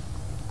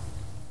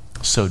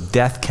 So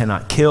death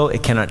cannot kill,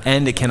 it cannot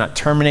end, it cannot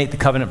terminate the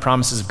covenant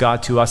promises of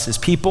God to us as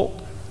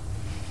people.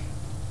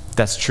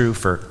 That's true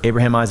for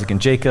Abraham, Isaac,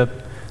 and Jacob,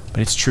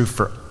 but it's true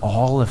for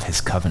all of his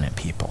covenant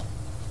people,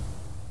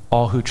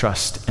 all who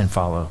trust and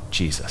follow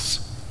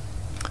Jesus.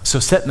 So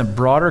set in the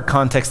broader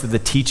context of the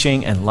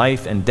teaching and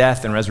life and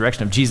death and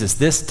resurrection of Jesus,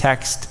 this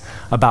text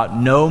about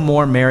no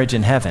more marriage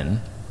in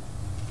heaven,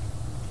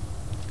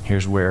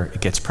 here's where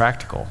it gets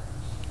practical,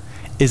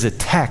 is a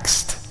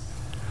text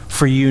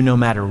for you no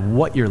matter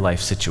what your life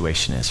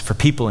situation is, for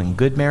people in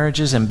good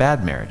marriages and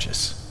bad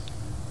marriages.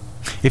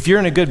 If you're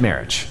in a good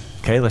marriage,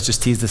 okay, let's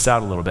just tease this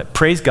out a little bit.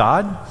 Praise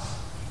God.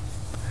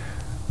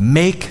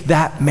 Make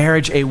that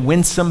marriage a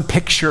winsome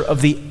picture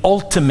of the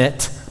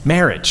ultimate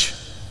marriage.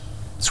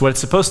 It's what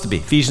it's supposed to be.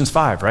 Ephesians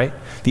 5, right?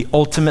 The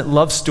ultimate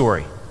love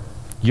story.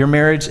 Your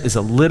marriage is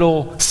a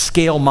little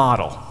scale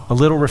model, a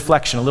little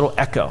reflection, a little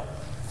echo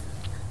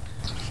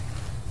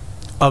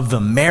of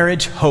the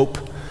marriage hope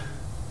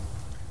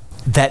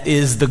that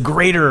is the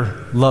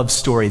greater love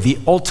story, the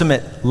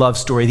ultimate love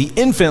story, the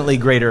infinitely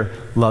greater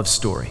love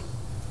story.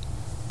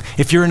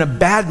 If you're in a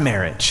bad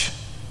marriage,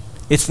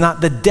 it's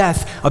not the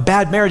death. A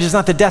bad marriage is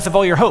not the death of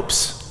all your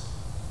hopes.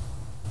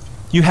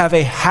 You have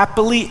a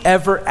happily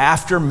ever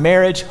after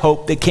marriage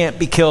hope that can't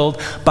be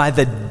killed by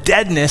the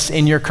deadness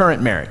in your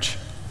current marriage.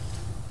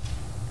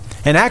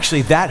 And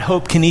actually, that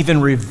hope can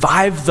even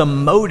revive the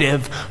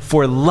motive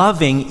for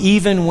loving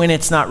even when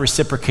it's not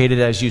reciprocated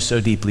as you so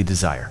deeply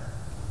desire.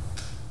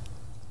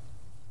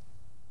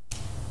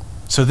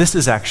 So this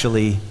is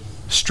actually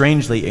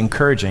strangely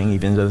encouraging,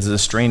 even though this is a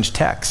strange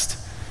text.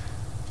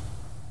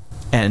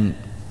 And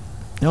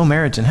no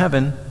marriage in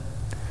heaven,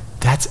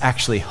 that's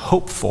actually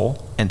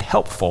hopeful and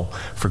helpful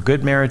for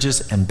good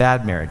marriages and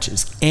bad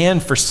marriages,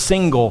 and for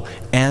single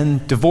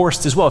and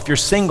divorced as well. If you're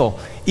single,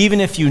 even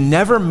if you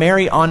never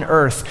marry on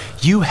earth,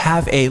 you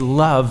have a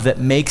love that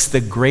makes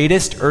the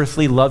greatest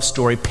earthly love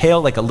story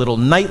pale like a little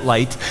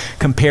nightlight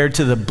compared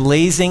to the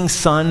blazing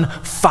sun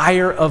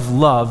fire of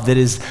love that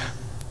is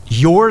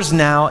yours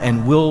now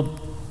and will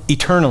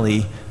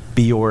eternally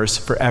be yours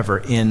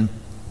forever in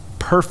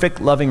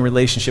perfect loving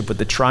relationship with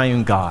the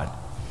triune God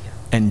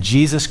and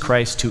Jesus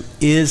Christ, who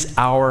is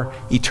our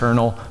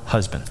eternal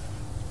husband.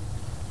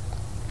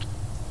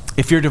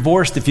 If you're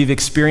divorced, if you've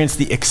experienced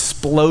the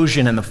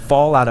explosion and the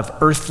fallout of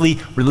earthly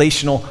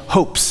relational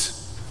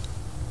hopes,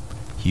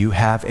 you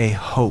have a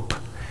hope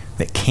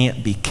that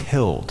can't be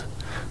killed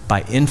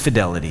by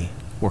infidelity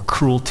or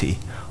cruelty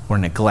or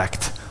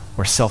neglect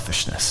or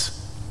selfishness.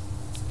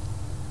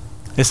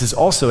 This is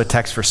also a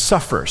text for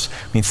sufferers.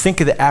 I mean, think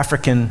of the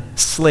African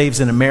slaves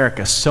in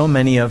America, so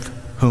many of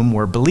whom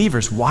were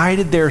believers. Why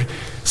did their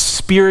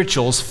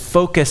spirituals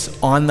focus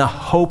on the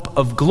hope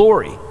of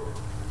glory?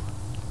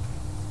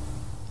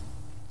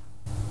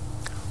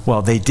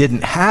 Well, they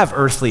didn't have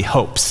earthly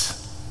hopes.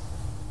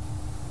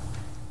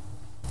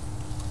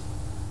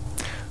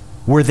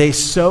 Were they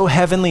so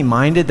heavenly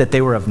minded that they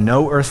were of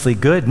no earthly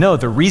good? No,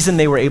 the reason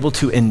they were able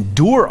to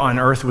endure on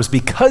earth was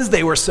because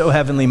they were so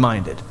heavenly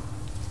minded.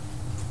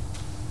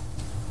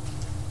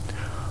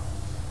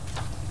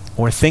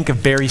 Or think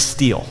of Barry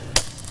Steele.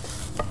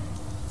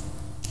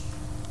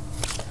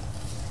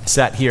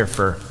 Sat here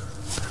for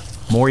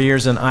more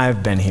years than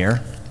I've been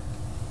here.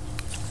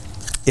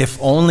 If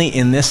only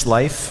in this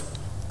life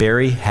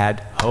Barry had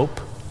hope.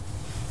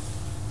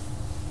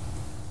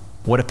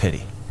 What a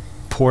pity.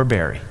 Poor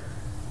Barry.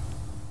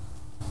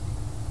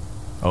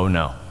 Oh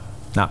no,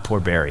 not poor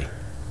Barry.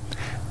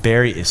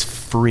 Barry is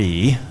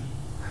free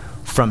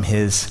from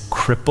his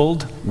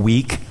crippled,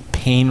 weak,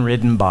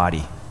 pain-ridden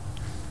body.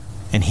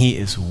 And he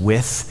is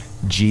with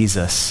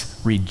Jesus,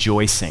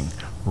 rejoicing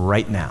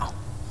right now.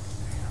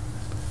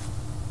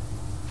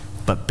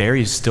 But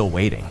Barry's still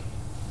waiting.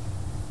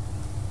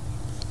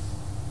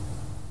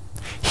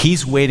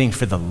 He's waiting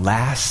for the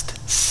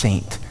last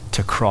saint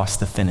to cross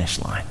the finish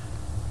line.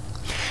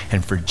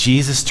 And for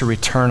Jesus to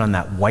return on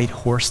that white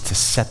horse to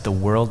set the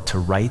world to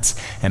rights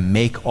and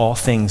make all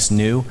things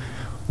new,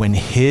 when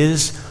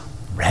his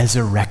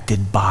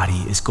resurrected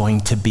body is going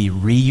to be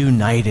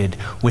reunited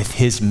with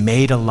his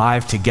made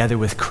alive together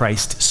with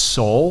Christ's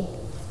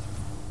soul.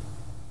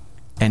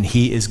 And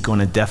he is going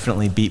to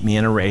definitely beat me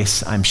in a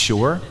race, I'm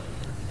sure.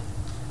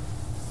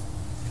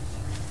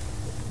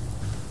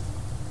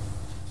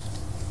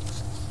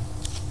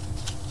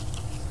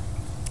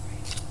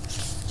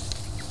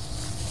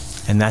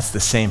 And that's the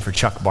same for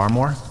Chuck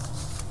Barmore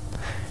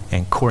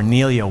and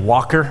Cornelia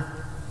Walker,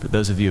 for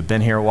those of you who have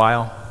been here a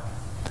while,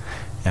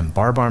 and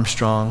Barb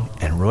Armstrong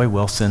and Roy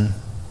Wilson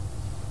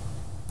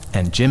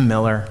and Jim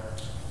Miller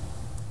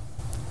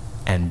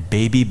and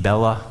baby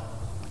Bella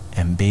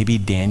and baby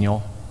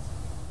Daniel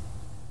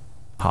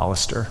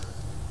Hollister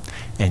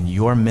and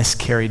your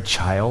miscarried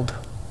child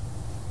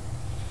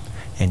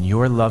and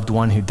your loved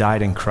one who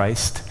died in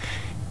Christ.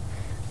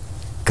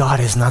 God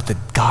is not the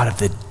God of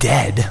the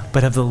dead,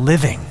 but of the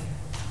living.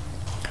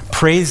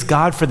 Praise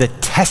God for the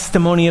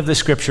testimony of the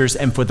scriptures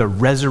and for the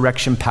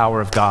resurrection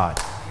power of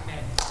God.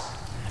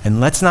 And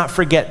let's not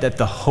forget that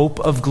the hope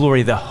of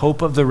glory, the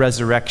hope of the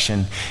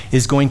resurrection,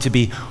 is going to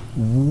be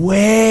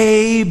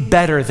way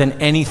better than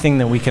anything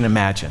that we can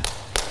imagine.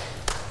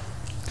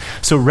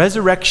 So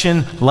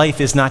resurrection life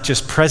is not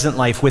just present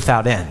life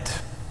without end.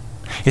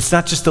 It's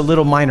not just a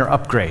little minor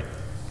upgrade.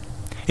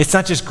 It's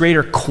not just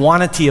greater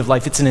quantity of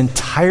life. It's an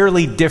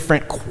entirely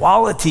different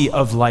quality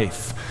of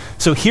life.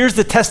 So here's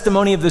the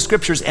testimony of the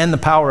scriptures and the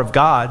power of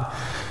God.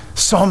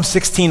 Psalm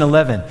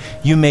 16:11,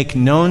 you make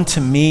known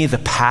to me the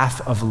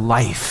path of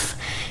life.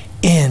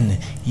 In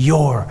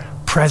your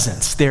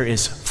presence there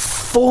is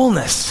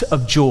fullness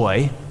of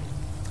joy.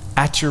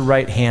 At your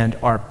right hand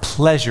are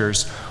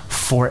pleasures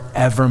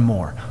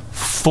forevermore.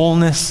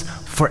 Fullness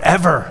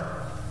forever.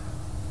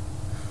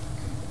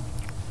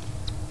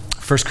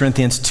 1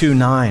 Corinthians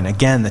 2:9,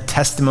 again, the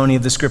testimony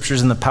of the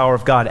scriptures and the power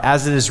of God.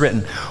 As it is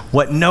written,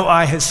 what no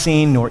eye has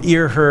seen, nor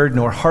ear heard,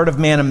 nor heart of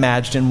man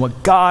imagined, and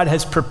what God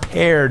has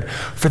prepared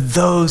for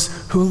those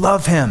who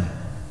love him.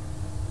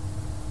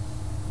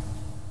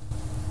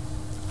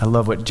 I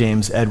love what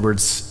James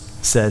Edwards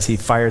says. He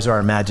fires our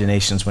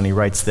imaginations when he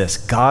writes this.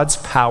 God's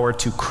power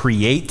to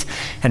create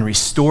and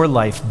restore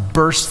life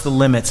bursts the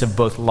limits of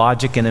both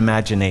logic and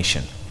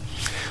imagination.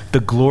 The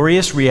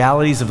glorious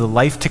realities of the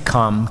life to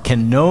come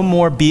can no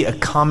more be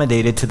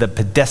accommodated to the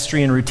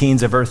pedestrian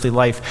routines of earthly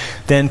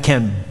life than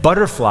can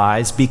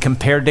butterflies be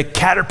compared to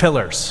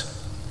caterpillars.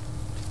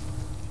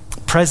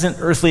 Present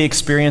earthly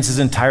experience is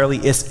entirely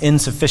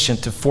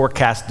insufficient to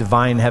forecast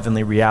divine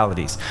heavenly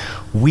realities.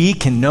 We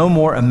can no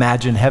more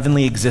imagine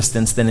heavenly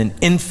existence than an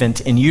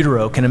infant in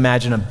utero can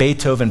imagine a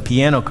Beethoven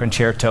piano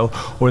concerto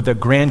or the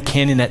Grand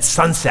Canyon at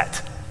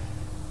sunset.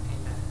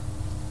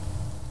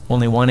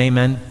 Only one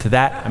amen to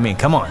that? I mean,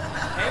 come on.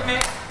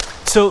 Amen.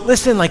 So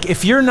listen, like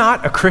if you're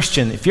not a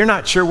Christian, if you're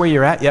not sure where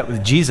you're at yet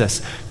with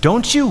Jesus,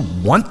 don't you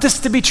want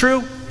this to be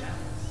true?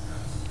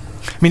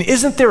 I mean,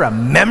 isn't there a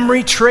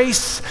memory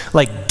trace,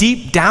 like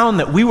deep down,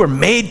 that we were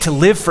made to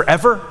live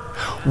forever?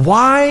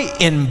 Why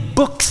in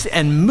books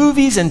and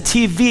movies and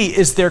TV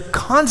is there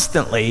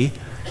constantly,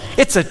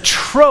 it's a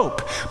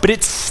trope, but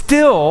it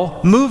still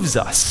moves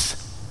us,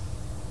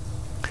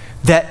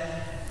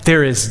 that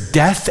there is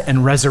death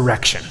and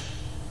resurrection?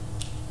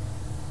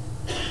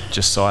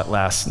 Just saw it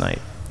last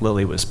night.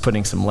 Lily was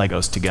putting some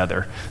Legos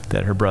together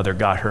that her brother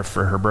got her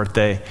for her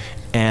birthday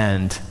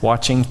and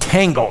watching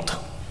Tangled.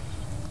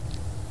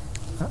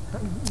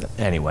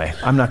 Anyway,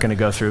 I'm not going to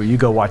go through. You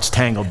go watch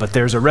Tangled, but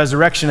there's a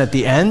resurrection at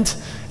the end,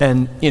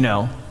 and, you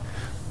know,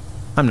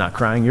 I'm not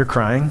crying, you're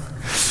crying.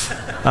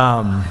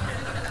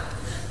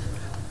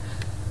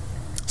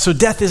 So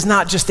death is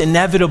not just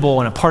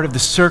inevitable and a part of the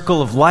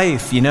circle of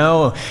life, you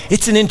know.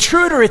 It's an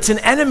intruder, it's an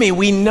enemy.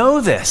 We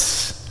know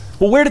this.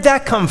 Well, where did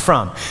that come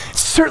from? It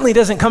certainly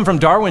doesn't come from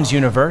Darwin's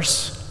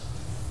universe.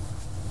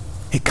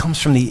 It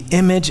comes from the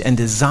image and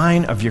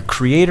design of your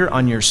Creator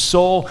on your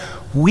soul.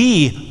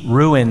 We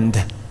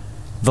ruined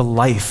the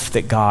life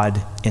that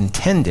God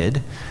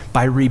intended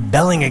by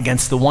rebelling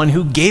against the one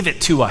who gave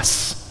it to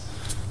us.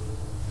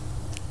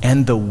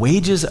 And the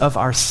wages of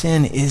our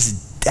sin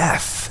is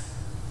death,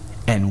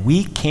 and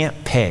we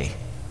can't pay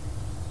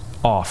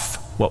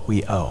off what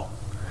we owe.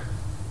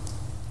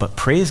 But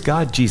praise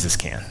God, Jesus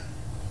can.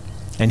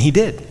 And he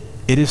did.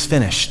 It is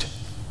finished.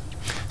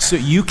 So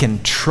you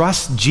can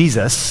trust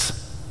Jesus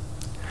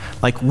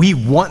like we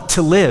want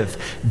to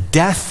live.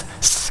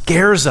 Death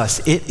scares us.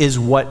 It is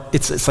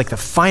it's like the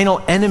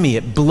final enemy.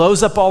 It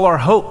blows up all our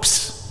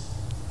hopes.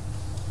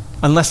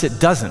 Unless it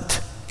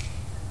doesn't.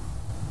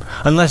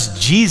 Unless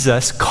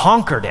Jesus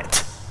conquered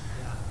it.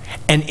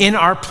 And in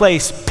our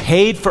place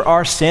paid for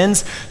our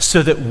sins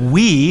so that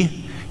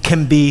we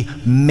can be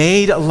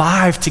made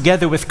alive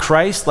together with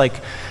Christ. Like,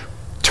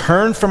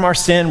 turn from our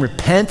sin,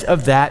 repent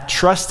of that,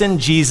 trust in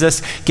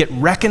Jesus, get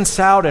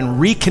reconciled and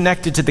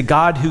reconnected to the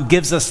God who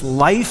gives us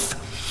life.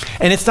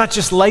 And it's not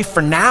just life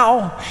for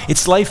now,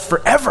 it's life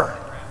forever.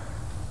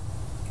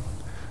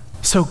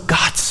 So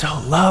God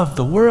so loved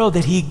the world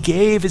that he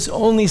gave his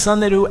only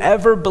Son, that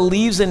whoever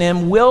believes in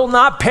him will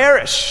not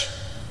perish,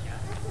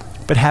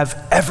 but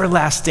have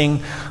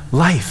everlasting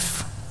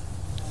life.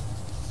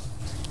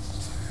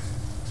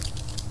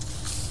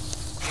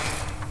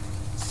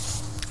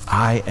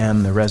 I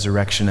am the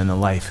resurrection and the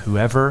life.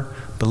 Whoever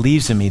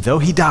believes in me, though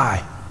he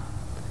die,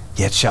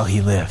 yet shall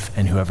he live.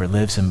 And whoever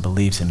lives and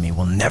believes in me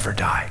will never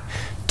die.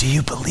 Do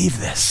you believe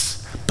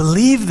this?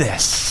 Believe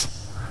this.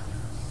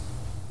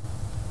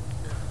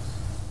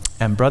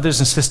 And brothers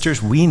and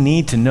sisters, we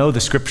need to know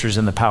the scriptures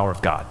and the power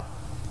of God.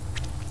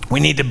 We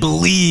need to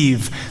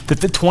believe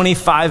that the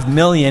 25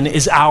 million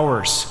is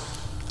ours.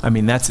 I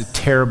mean, that's a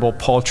terrible,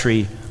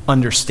 paltry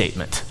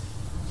understatement.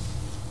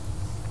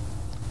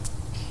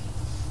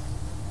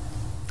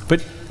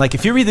 But like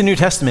if you read the New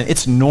Testament,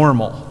 it's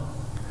normal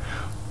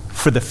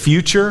for the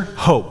future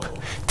hope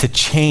to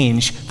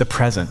change the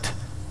present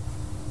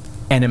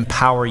and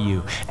empower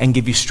you and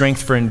give you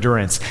strength for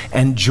endurance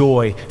and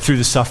joy through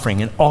the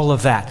suffering and all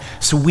of that.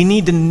 So we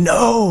need to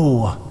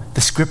know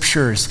the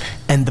scriptures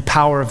and the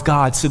power of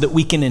God so that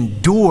we can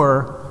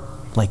endure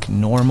like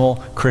normal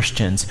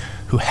Christians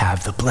who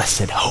have the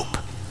blessed hope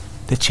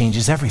that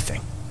changes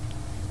everything.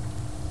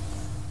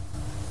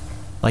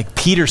 Like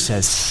Peter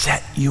says,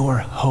 set your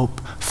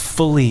hope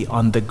fully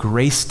on the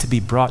grace to be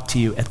brought to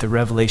you at the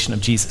revelation of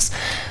Jesus.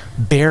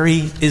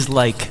 Barry is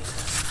like,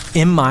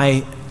 in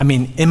my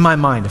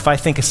mind, if I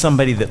think of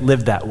somebody that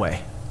lived that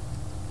way,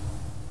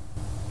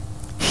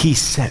 he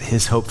set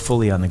his hope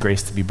fully on the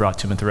grace to be brought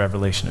to him at the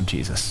revelation of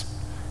Jesus.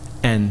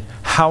 And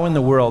how in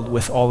the world,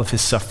 with all of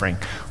his suffering,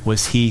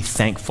 was he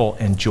thankful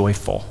and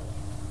joyful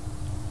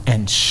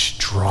and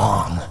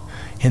strong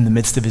in the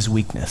midst of his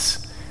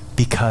weakness?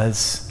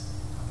 Because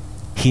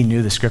he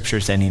knew the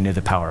scriptures and he knew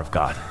the power of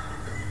God.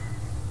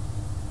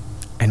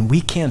 And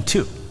we can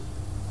too.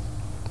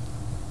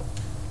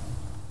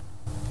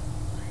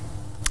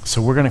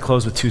 So we're going to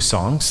close with two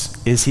songs,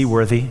 Is He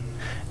Worthy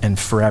and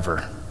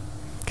Forever.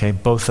 Okay,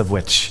 both of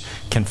which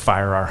can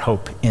fire our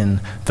hope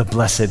in the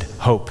blessed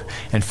hope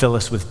and fill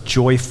us with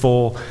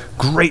joyful,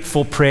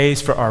 grateful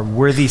praise for our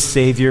worthy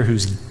Savior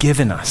who's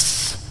given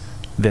us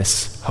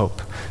this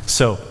hope.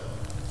 So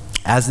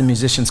as the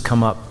musicians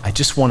come up, I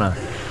just want to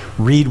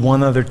read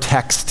one other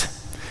text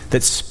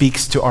that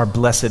speaks to our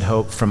blessed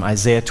hope from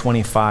Isaiah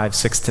 25,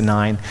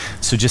 6-9.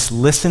 So just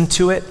listen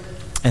to it,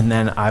 and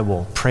then I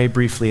will pray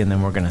briefly, and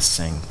then we're going to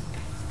sing.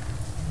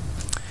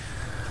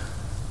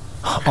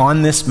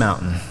 On this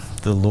mountain,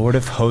 the Lord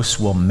of hosts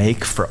will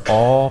make for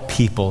all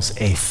peoples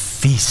a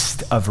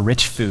feast of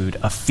rich food,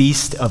 a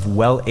feast of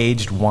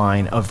well-aged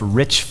wine, of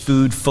rich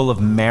food full of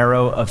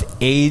marrow, of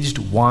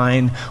aged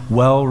wine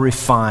well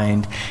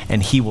refined,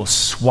 and he will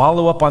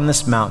swallow up on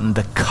this mountain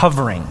the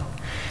covering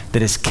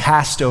that is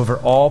cast over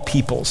all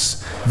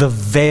peoples, the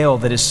veil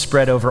that is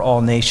spread over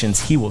all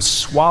nations. He will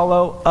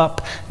swallow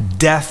up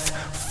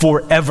death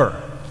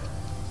forever.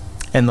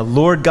 And the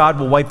Lord God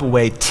will wipe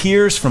away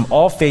tears from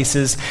all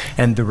faces,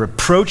 and the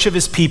reproach of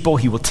his people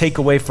he will take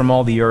away from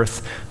all the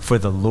earth, for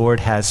the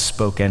Lord has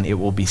spoken. It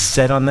will be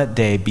said on that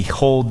day,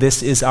 behold,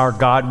 this is our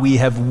God. We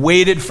have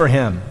waited for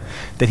him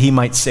that he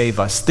might save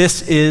us.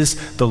 This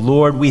is the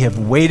Lord. We have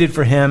waited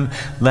for him.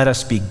 Let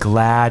us be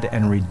glad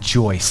and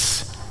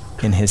rejoice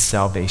in his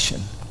salvation.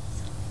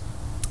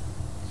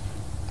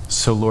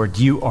 So Lord,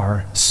 you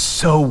are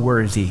so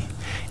worthy,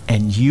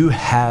 and you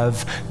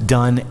have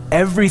done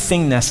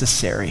everything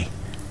necessary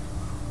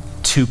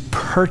to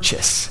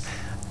purchase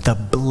the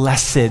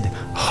blessed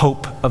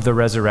hope of the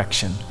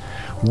resurrection.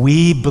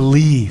 We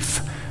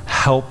believe.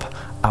 Help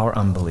our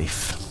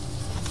unbelief.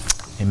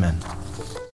 Amen.